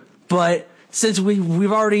you, but since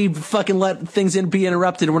we've already fucking let things be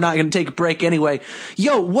interrupted, we're not going to take a break anyway.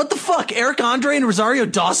 Yo, what the fuck? Eric Andre and Rosario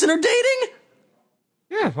Dawson are dating?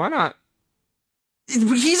 Yeah, why not?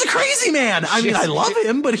 He's a crazy man. I mean, I love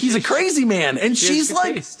him, but he's a crazy man. And she's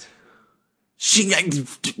like... Taste.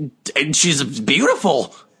 She's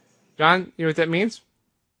beautiful. John, you know what that means?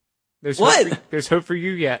 There's there's hope for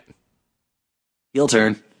you yet. Heel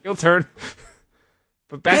turn.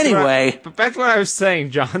 But back to what I was saying,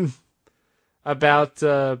 John, about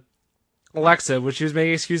Alexa, when she was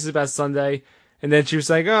making excuses about Sunday, and then she was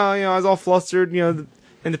like, I was all flustered, and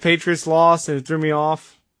the Patriots lost, and it threw me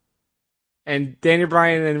off. And Daniel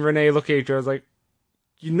Bryan and Renee look at each other, I was like,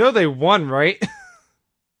 they won, right?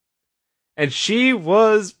 And she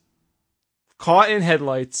was caught in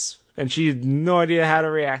headlights, and she had no idea how to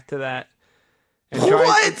react to that.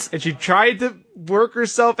 And she tried to work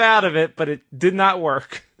herself out of it, but it did not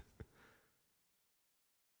work.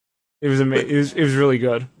 It was amazing. It was really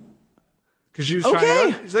good. Because she was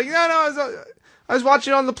trying to... She's like, no, I was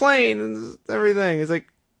watching on the plane and everything. It's like,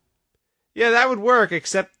 yeah, that would work,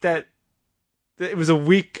 except that it was a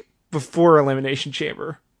week before Elimination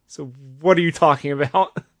Chamber. So what are you talking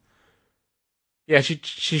about? Yeah,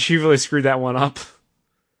 she really screwed that one up.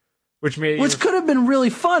 Which could have been really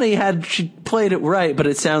funny had she played it right, but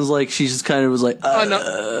it sounds like she just kind of was like,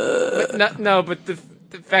 No, but the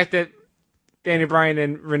fact that Danny Bryan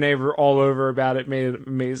and Renee were all over about it made it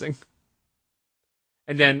amazing.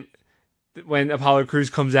 And then when Apollo Crews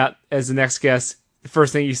comes out as the next guest, the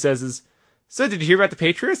first thing he says is, "So, did you hear about the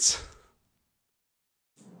Patriots?"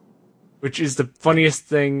 Which is the funniest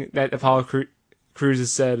thing that Apollo Crews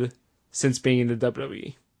has said since being in the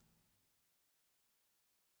WWE.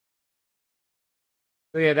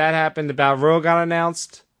 So yeah, that happened. The Battle Royal got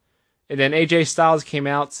announced. And then AJ Styles came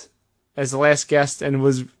out as the last guest and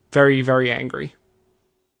was very, very angry.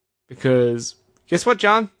 Because, guess what,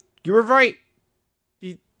 John? You were right.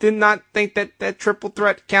 He did not think that triple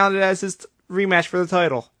threat counted as his rematch for the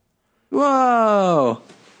title. Whoa!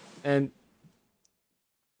 And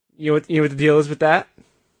you know what the deal is with that?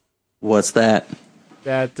 What's that?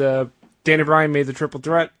 That Daniel Bryan made the triple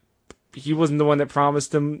threat. He wasn't the one that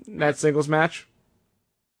promised him that singles match.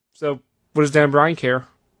 So, what does Dan Bryan care?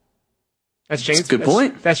 That's Shane's good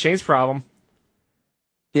point. That's Shane's problem.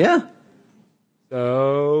 Yeah.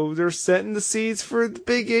 So, they're setting the seeds for the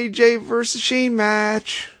big AJ versus Shane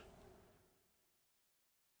match.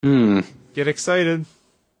 Get excited.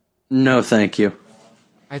 No, thank you.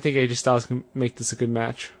 I think AJ Styles can make this a good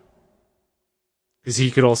match. Because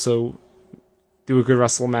he could also do a good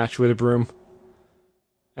wrestle match with a broom.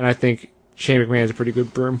 And I think Shane McMahon is a pretty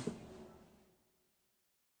good broom.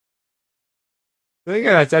 I think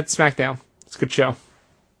that's SmackDown. It's a good show.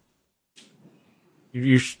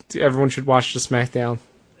 Everyone should watch the SmackDown.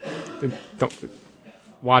 Don't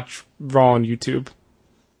watch Raw on YouTube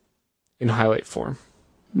in highlight form.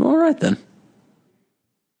 All right, then.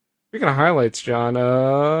 Speaking of highlights, John,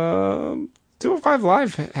 205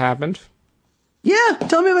 Live happened. Yeah,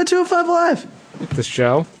 tell me about 205 Live. The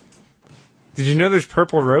show. Did you know there's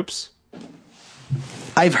purple ropes?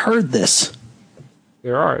 I've heard this.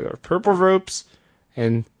 There are purple ropes,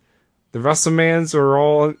 and the WrestleMans are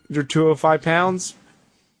all under 205 pounds.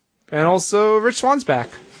 And also, Rich Swan's back.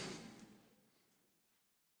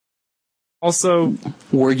 Also...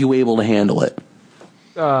 Were you able to handle it?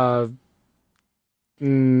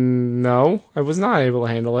 No, I was not able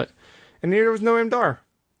to handle it. And neither was Noam Dar.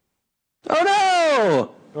 Oh,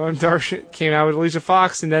 no! Noam Dar came out with Alicia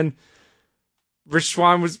Fox, and then Rich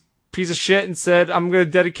Swann was a piece of shit and said, I'm going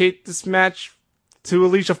to dedicate this match to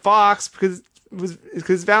Alicia Fox because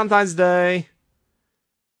it's Valentine's Day.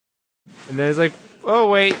 And then it's like, oh,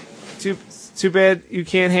 wait, too bad you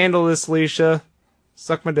can't handle this, Alicia.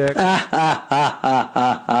 Suck my dick.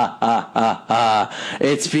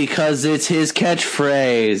 It's because it's his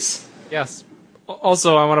catchphrase. Yes.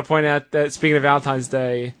 Also, I want to point out that speaking of Valentine's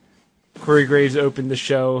Day, Corey Graves opened the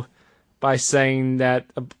show by saying that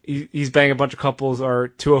he's banging a bunch of couples are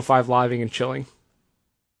 205 living and chilling.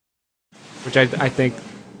 Which I think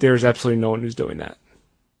there's absolutely no one who's doing that.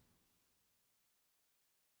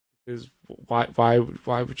 Because why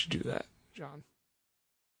would you do that, John?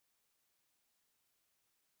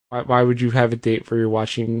 Why would you have a date where you're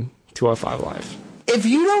watching 205 Live? If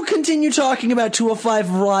you don't continue talking about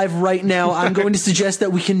 205 Live right now, I'm going to suggest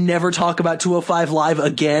that we can never talk about 205 Live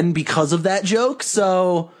again because of that joke,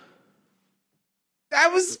 so...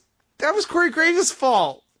 That was Corey Graves'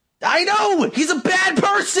 fault. I know! He's a bad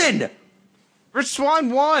person! Rich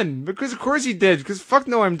Swann won, because of course he did, because fuck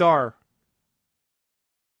Noam Dar.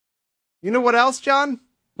 You know what else, John?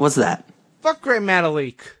 What's that? Fuck Great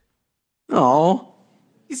Metalik. Oh.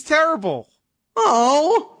 He's terrible.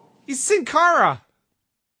 Oh. He's Sin Cara.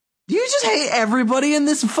 Do you just hate everybody in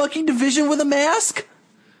this fucking division with a mask?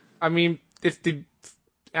 I mean, if they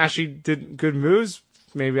actually did good moves,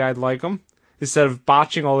 maybe I'd like them. Instead of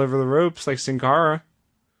botching all over the ropes like Sin Cara.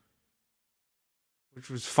 Which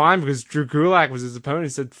was fine because Drew Gulak was his opponent. He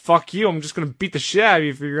said, fuck you, I'm just going to beat the shit out of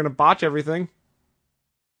you if you're going to botch everything.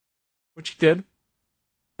 Which he did.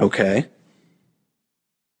 Okay.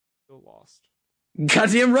 Still lost.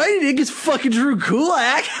 Goddamn right he did against fucking Drew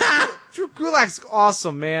Gulak. Drew Gulak's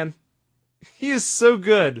awesome, man. He is so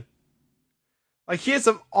good. Like, he had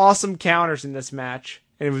some awesome counters in this match.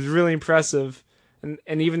 And it was really impressive. And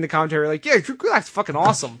even the commentary like, yeah, Drew Gulak's fucking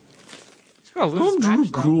awesome. He's gonna lose this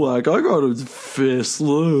match, Drew Gulak. I got his fist.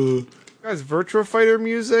 Guys, Virtua Fighter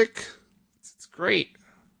music. It's great.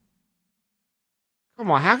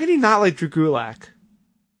 Come on, how can he not like Drew Gulak?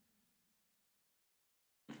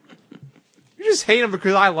 You just hate him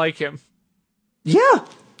because I like him. Yeah.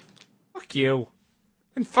 Fuck you.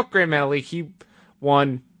 And fuck Great Metalik. He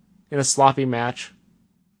won in a sloppy match.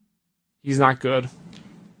 He's not good.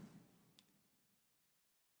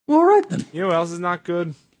 All right, then. You know what else is not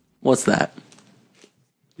good? What's that?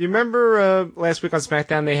 You remember last week on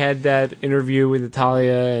SmackDown they had that interview with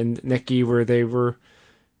Natalya and Nikki where they were,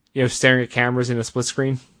 staring at cameras in a split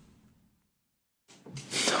screen?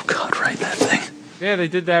 Oh, God, right, that thing. Yeah, they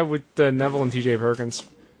did that with Neville and TJ Perkins.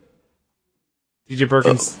 TJ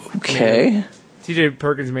Perkins. Okay. TJ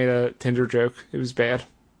Perkins made a Tinder joke. It was bad.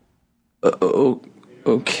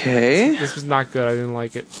 Okay. This was not good. I didn't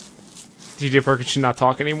like it. TJ Perkins should not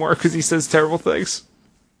talk anymore because he says terrible things.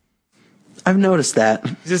 I've noticed that.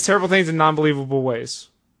 He says terrible things in non-believable ways.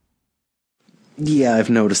 Yeah, I've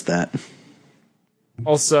noticed that.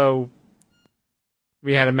 Also,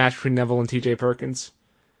 we had a match between Neville and TJ Perkins,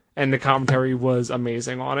 and the commentary was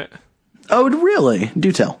amazing on it. Oh, really?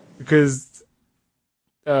 Do tell. Because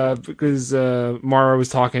Mara was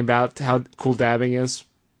talking about how cool dabbing is,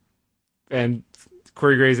 and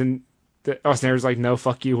Corey Graves and Austin Aries like, no,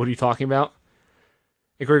 fuck you, what are you talking about?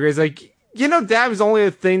 And Corey Graves like, dab is only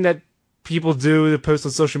a thing that people do to post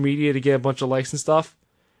on social media to get a bunch of likes and stuff.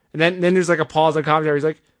 And then there's like a pause on commentary. He's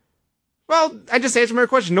like, well, I just answered my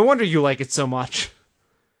question. No wonder you like it so much.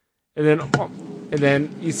 And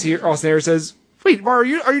then you see Austin Aries says, wait, Mauro, are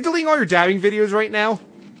you deleting all your dabbing videos right now?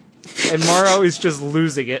 And Mauro is just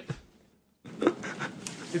losing it.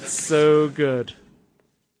 It's so good.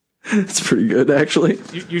 It's pretty good, actually.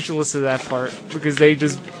 You should listen to that part, because they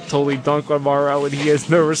just totally dunk on Mauro and he has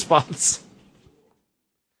no response.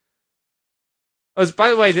 Oh,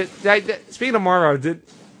 by the way, speaking of Mauro, did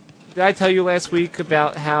I tell you last week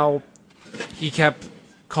about how he kept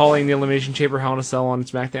calling the Elimination Chamber Hell in a Cell on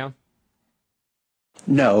SmackDown?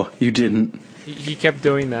 No, you didn't. He kept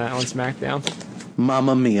doing that on SmackDown.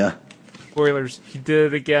 Mamma mia. Spoilers, he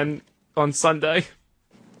did it again on Sunday.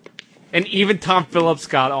 And even Tom Phillips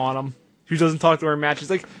got on him, who doesn't talk during matches.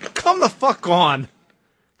 Like, come the fuck on.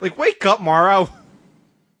 Like, wake up, Morrow.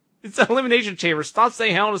 It's the Elimination Chamber. Stop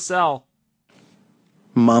saying Hell in a Cell.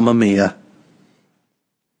 Mamma mia.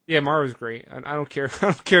 Yeah, Morrow's great. I don't care. I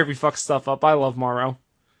don't care if he fucks stuff up. I love Morrow.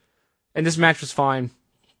 And this match was fine.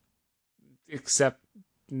 Except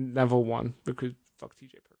Neville won because fuck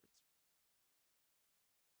TJ Perkins.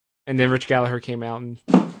 And then Rich Gallagher came out and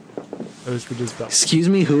posed with his belt. Excuse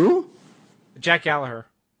me, who? Jack Gallagher.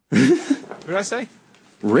 What did I say?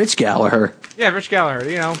 Rich Gallagher. Yeah, Rich Gallagher.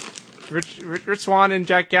 You know, Rich Swann and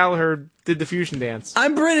Jack Gallagher did the fusion dance.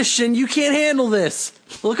 I'm British and you can't handle this.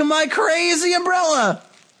 Look at my crazy umbrella.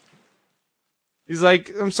 He's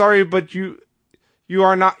like, I'm sorry, but you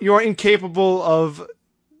are incapable of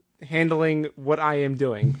handling what I am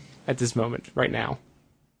doing at this moment, right now,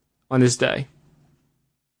 on this day.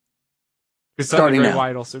 Because Starting Bray now.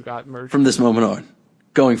 Wyatt also got merged. From this moment on,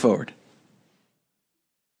 going forward.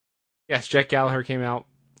 Yes, Jack Gallagher came out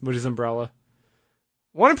with his umbrella.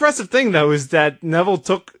 One impressive thing, though, is that Neville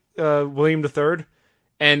took William III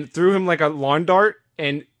and threw him like a lawn dart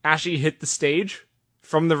and actually hit the stage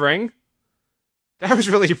from the ring. That was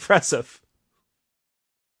really impressive.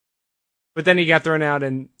 But then he got thrown out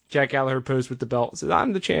and Jack Gallagher posed with the belt and said,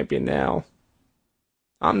 I'm the champion now.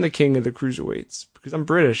 I'm the king of the cruiserweights because I'm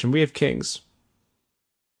British and we have kings.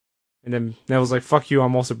 And then Neville's like, fuck you,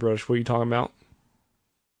 I'm also British. What are you talking about?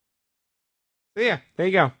 So yeah, there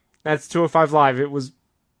you go. That's 205 Live. It was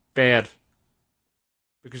bad.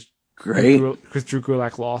 Because Great. Because Drew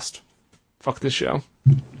Gulak lost. Fuck this show.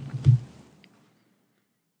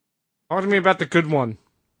 Talk to me about the good one.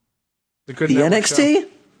 The NXT? Show.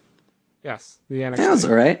 Yes, the NXT. That was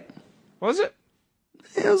alright. Was it?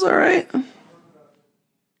 It was alright.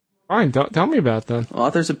 Fine, tell me about that.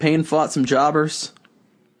 Authors of Pain fought some jobbers.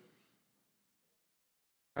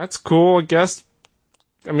 That's cool, I guess.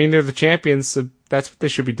 I mean, they're the champions, so that's what they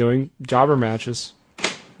should be doing. Jobber matches.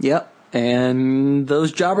 Yep. And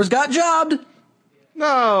those jobbers got jobbed.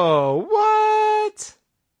 No, what?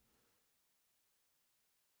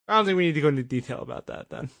 I don't think we need to go into detail about that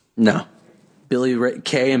then. No. Billy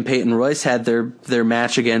Kay and Peyton Royce had their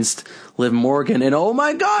match against Liv Morgan, and oh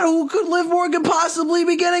my god, who could Liv Morgan possibly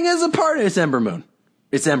be getting as a partner? It's Ember Moon.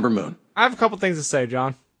 It's Ember Moon. I have a couple things to say,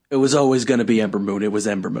 John. It was always going to be Ember Moon. It was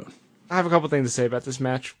Ember Moon. I have a couple things to say about this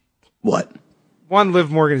match. What? One,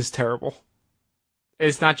 Liv Morgan is terrible.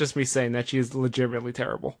 It's not just me saying that. She is legitimately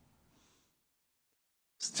terrible.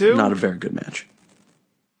 Two, not a very good match.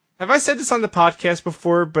 Have I said this on the podcast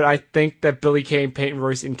before, but I think that Billy Kay and Peyton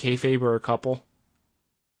Royce in kayfabe are a couple?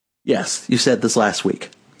 Yes, you said this last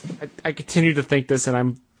week. I continue to think this,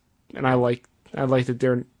 and I like that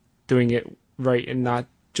they're doing it right and not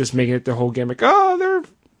just making it their whole gimmick. Oh,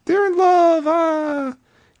 they're in love.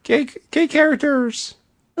 Gay characters.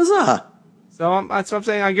 Huzzah! So that's what I'm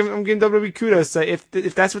saying. I'm giving WWE kudos. So if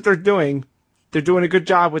that's what they're doing a good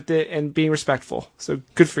job with it and being respectful. So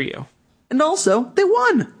good for you. And also, they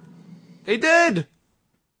won. They did!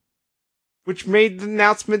 Which made the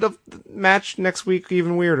announcement of the match next week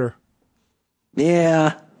even weirder.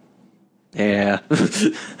 Yeah.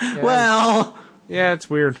 Well. Yeah, it's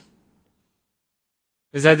weird.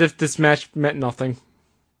 It's as if this match meant nothing.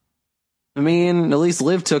 I mean, at least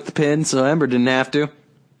Liv took the pin, so Ember didn't have to.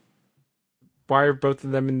 Why are both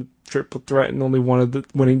of them in triple threat and only one of the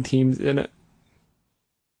winning teams in it?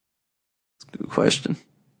 That's a good question.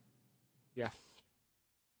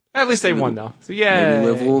 At least they won, though. So, yeah. Maybe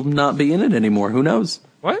Liv will not be in it anymore. Who knows?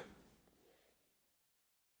 What?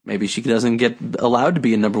 Maybe she doesn't get allowed to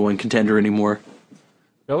be a number one contender anymore.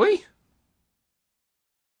 Billy?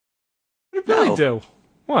 What did Billy do?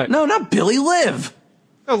 What? No, not Billy. Liv.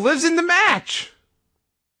 No, Liv's in the match.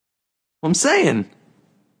 I'm saying.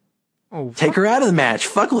 Oh, take her out of the match.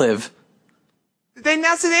 Fuck Liv. They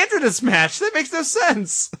announced it after this match. That makes no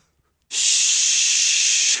sense.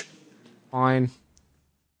 Shh. Fine.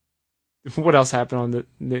 What else happened on the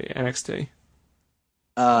NXT?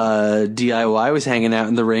 DIY was hanging out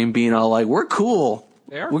in the ring being all like, we're cool.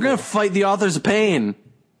 We're going to fight the Authors of Pain.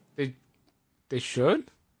 They should?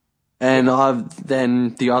 And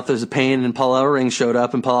then the Authors of Pain and Paul Ellering showed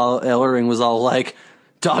up, and Paul Ellering was all like,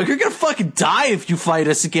 dog, you're going to fucking die if you fight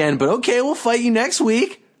us again, but okay, we'll fight you next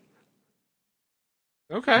week.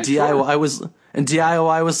 Okay.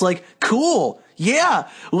 DIY was like, cool, yeah,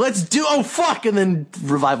 let's do, oh fuck, and then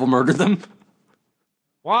Revival murdered them.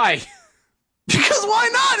 Why? Because why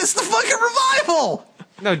not? It's the fucking Revival!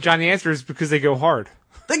 No, John, the answer is because they go hard.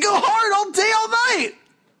 They go hard all day, all night!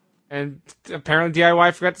 And apparently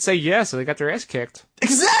DIY forgot to say yes, so they got their ass kicked.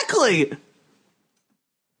 Exactly!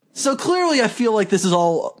 So clearly I feel like this is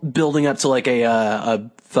all building up to like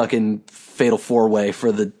a fucking fatal four-way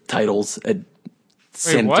for the titles at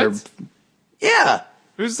Wait, what? Yeah!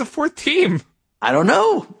 Who's the fourth team? I don't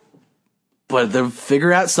know. But they'll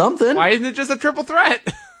figure out something. Why isn't it just a triple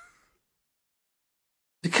threat?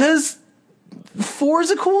 Because 4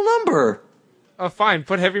 is a cool number. Oh, fine.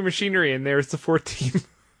 Put Heavy Machinery in there as the fourth team.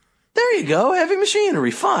 There you go. Heavy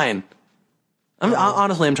Machinery. Fine.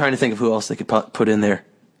 Honestly, I'm trying to think of who else they could put in there.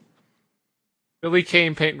 Billy Kay,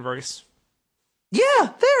 Peyton Royce.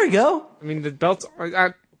 Yeah, there we go. I mean, the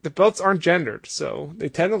belts aren't gendered, so they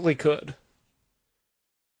technically could.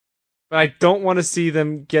 But I don't want to see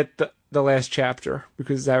them get the last chapter,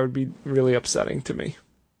 because that would be really upsetting to me.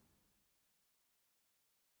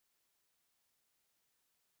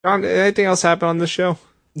 John, anything else happen on this show?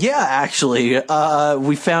 Yeah, actually.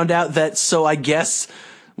 We found out that, so I guess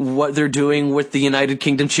what they're doing with the United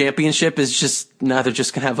Kingdom Championship is just, now they're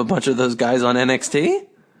just going to have a bunch of those guys on NXT?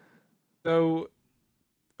 So,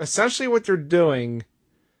 essentially what they're doing,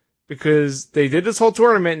 because they did this whole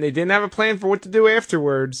tournament and they didn't have a plan for what to do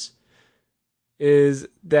afterwards, is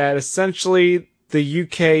that essentially the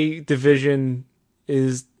UK division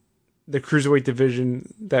is the cruiserweight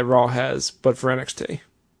division that Raw has, but for NXT.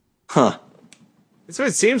 Huh. That's what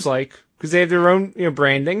it seems like, because they have their own,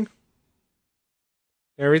 branding.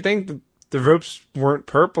 Everything. The ropes weren't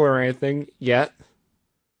purple or anything yet.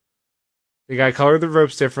 They got to color the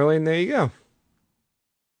ropes differently, and there you go.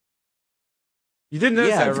 You did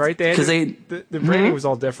notice that, right? Because the branding was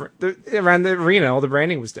all different. Around the arena, all the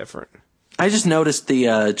branding was different. I just noticed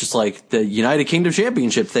the just like the United Kingdom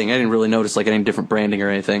Championship thing. I didn't really notice like any different branding or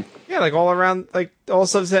anything. Yeah, like all around, like all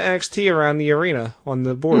subs at NXT around the arena on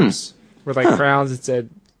the boards. With like crowns, it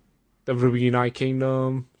said WWE United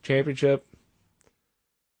Kingdom Championship.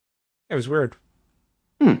 It was weird.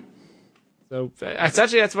 So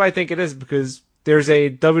essentially, that's what I think it is, because there's a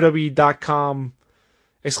WWE.com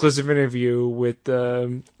exclusive interview with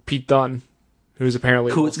Pete Dunne, who's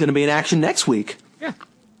apparently who's going to be in action next week. Yeah,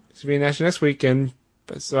 he's going to be in action next week, and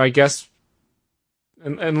so I guess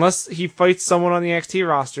unless he fights someone on the NXT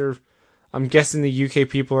roster, I'm guessing the UK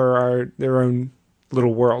people are their own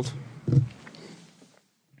little world.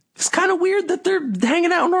 It's kind of weird that they're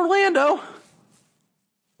hanging out in Orlando.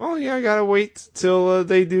 Well, yeah, I gotta wait till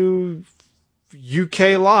they do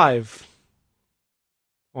UK Live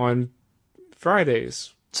on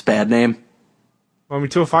Fridays. It's a bad name. Well, I mean,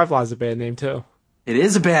 205 Live is a bad name, too. It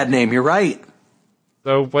is a bad name, you're right.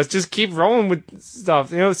 So let's just keep rolling with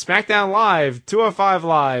stuff. SmackDown Live, 205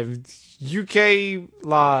 Live, UK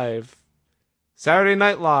Live, Saturday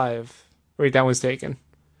Night Live. Wait, that one's taken.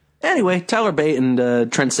 Anyway, Tyler Bate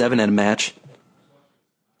and Trent Seven had a match.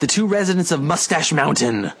 The two residents of Mustache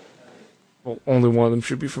Mountain. Well, only one of them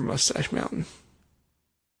should be from Mustache Mountain.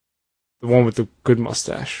 The one with the good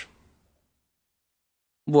mustache.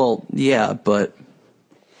 Well, yeah, but,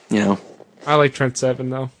 I like Trent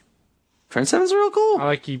Seven, though. Trent Seven's real cool. I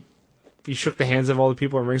like he shook the hands of all the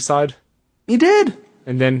people at ringside. He did.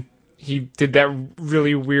 And then he did that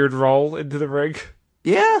really weird roll into the ring.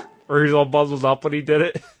 Yeah. Or he was all buzzed up when he did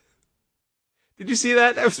it. Did you see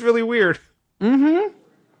that? That was really weird. Mm-hmm.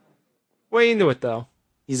 Way into it, though.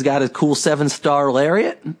 He's got a cool 7-star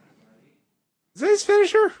lariat. Is that his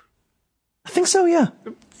finisher? I think so, yeah.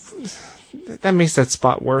 That makes that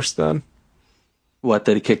spot worse, then. What,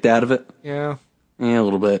 that he kicked out of it? Yeah. Yeah, a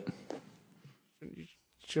little bit. You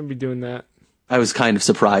shouldn't be doing that. I was kind of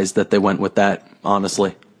surprised that they went with that,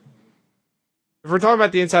 honestly. If we're talking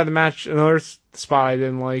about the inside of the match, another spot I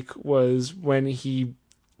didn't like was when he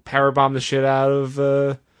powerbombed the shit out of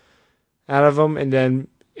him, and then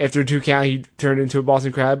after 2 count, he turned into a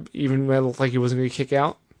Boston Crab, even when it looked like he wasn't going to kick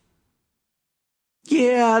out.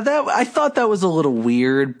 Yeah, I thought that was a little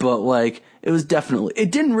weird, but like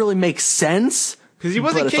it didn't really make sense because he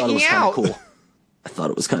wasn't kicking out. Cool. I thought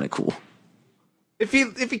it was kind of cool. If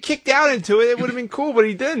he kicked out into it, it would have been cool, but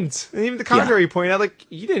he didn't. And even the commentary pointed out, like,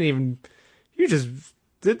 you just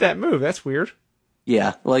did that move. That's weird.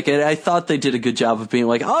 Yeah, like I thought they did a good job of being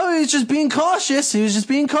like, oh, he's just being cautious. He was just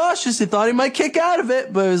being cautious. He thought he might kick out of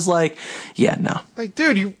it, but it was like, yeah, no. Like,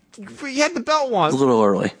 dude, you had the belt once. A little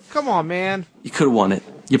early. Come on, man. You could have won it.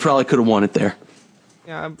 You probably could have won it there.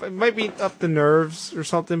 Yeah, it might be up the nerves or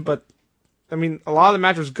something, but I mean, a lot of the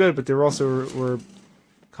match was good, but there also were a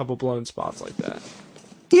couple blown spots like that.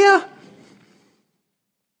 Yeah.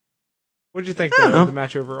 What did you think of the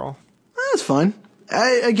match overall? That's fine.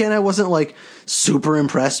 I wasn't like super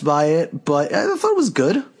impressed by it, but I thought it was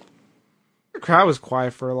good. The crowd was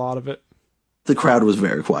quiet for a lot of it. The crowd was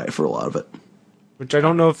very quiet for a lot of it. Which I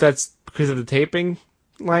don't know if that's because of the taping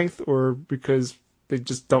length or because they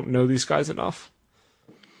just don't know these guys enough.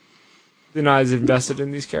 They're not as invested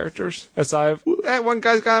in these characters. That one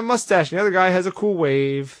guy's got a mustache and the other guy has a cool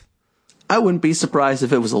wave. I wouldn't be surprised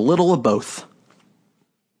if it was a little of both.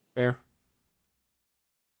 Fair.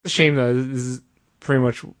 It's a shame though. This is pretty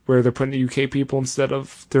much where they're putting the UK people instead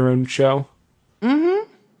of their own show. Mm-hmm.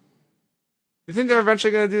 You think they're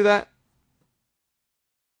eventually going to do that?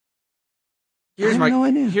 I have no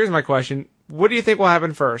idea. Here's my question. What do you think will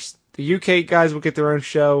happen first? The UK guys will get their own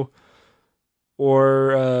show,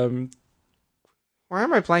 or why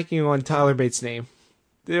am I blanking on Tyler Bates' name?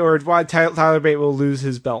 Or why Tyler Bate will lose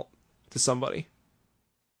his belt to somebody?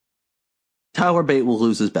 Tyler Bate will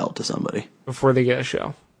lose his belt to somebody before they get a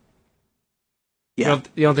show. Yeah.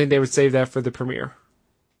 You don't think they would save that for the premiere?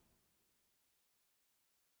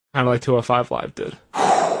 Kind of like 205 Live did.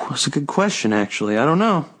 That's a good question, actually. I don't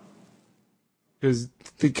know. Because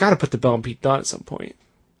they got to put the belt on Pete Dunne at some point.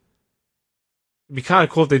 It'd be kind of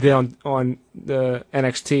cool if they did on the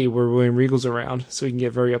NXT where William Regal's around, so he can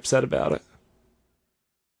get very upset about it.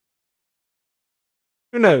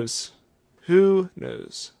 Who knows? Who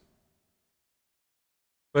knows?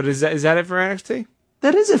 But is that it for NXT?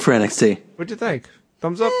 That is it for NXT. What'd you think?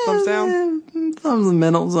 Thumbs up? Thumbs down? Thumbs in the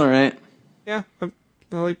middle's alright. Yeah, I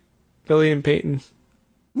like Billy and Peyton.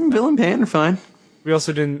 Bill and Peyton are fine. We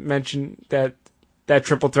also didn't mention that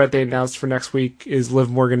triple threat they announced for next week is Liv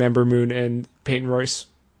Morgan, Ember Moon, and Peyton Royce.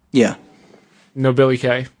 Yeah. No Billy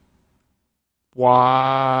Kay.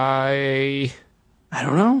 Why? I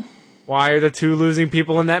don't know. Why are the two losing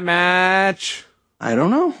people in that match? I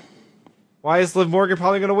don't know. Why is Liv Morgan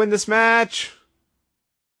probably going to win this match?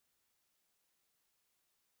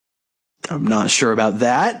 I'm not sure about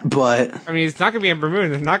that, but... I mean, it's not going to be Ember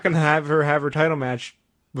Moon. They're not going to have her title match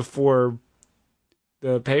before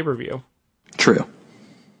the pay-per-view. True.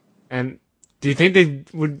 And do you think they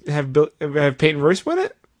would have Peyton Royce win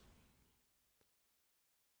it?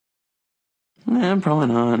 Probably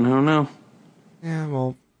not. I don't know. Yeah,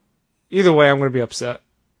 well, either way, I'm going to be upset.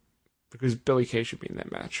 Because Billy Kay should be in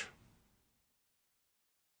that match.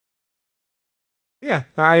 Yeah,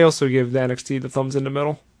 I also give the NXT the thumbs in the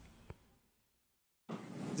middle.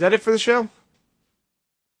 Is that it for the show?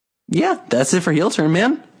 Yeah, that's it for Heel Turn,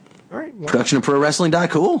 man. All right. Well, Production of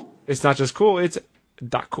ProWrestling.cool. It's not just cool, it's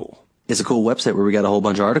 .cool. It's a cool website where we got a whole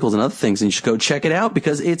bunch of articles and other things, and you should go check it out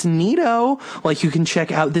because it's neato. Like, you can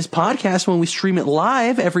check out this podcast when we stream it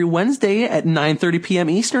live every Wednesday at 9:30 p.m.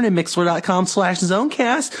 Eastern at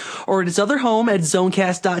Mixler.com/Zonecast, or at its other home at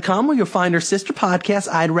Zonecast.com, where you'll find our sister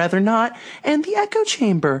podcast, I'd Rather Not, and The Echo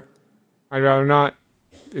Chamber. I'd Rather Not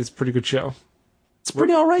is a pretty good show. It's a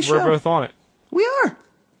pretty alright show. We're both on it. We are.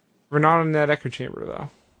 We're not in that Echo Chamber, though.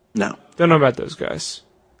 No. Don't know about those guys.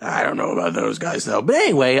 I don't know about those guys, though. But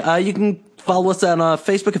anyway, you can follow us on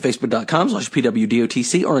Facebook at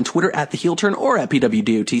facebook.com/PWDOTC, or on Twitter at The Heel Turn or at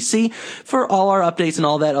PWDOTC for all our updates and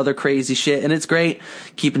all that other crazy shit. And it's great.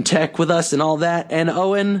 Keep in tech with us and all that. And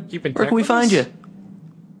Owen, where can we find you?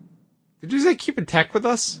 Did you say keep in tech with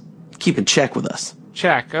us? Keep in check with us.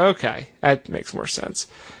 Check. Okay. That makes more sense.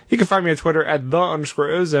 You can find me on Twitter at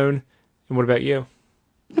 @the_ozone. And what about you?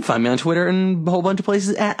 You can find me on Twitter and a whole bunch of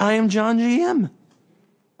places at I am John GM.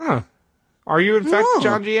 Huh. Are you in fact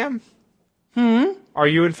John GM? Are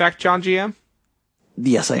you in fact John GM?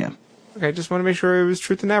 Yes, I am. Okay, just want to make sure it was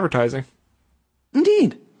truth in advertising.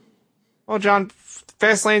 Indeed. Well, John,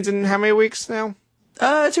 Fastlane's in how many weeks now?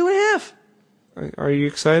 2.5. Are you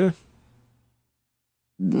excited?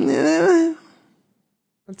 Nah.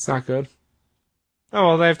 That's not good. Oh,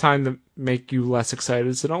 well, they have time to make you less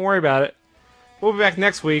excited, so don't worry about it. We'll be back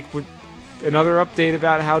next week with another update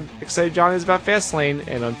about how excited John is about Fastlane,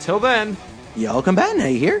 and until then... Y'all come back now,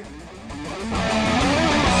 you hear?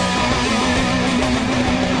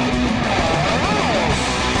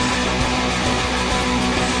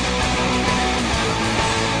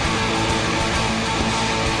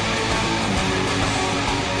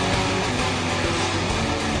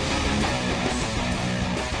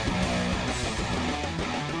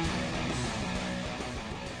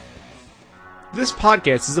 This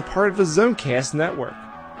podcast is a part of the Zonecast Network,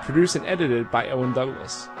 produced and edited by Owen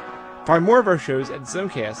Douglas. Find more of our shows at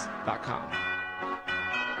zonecast.com.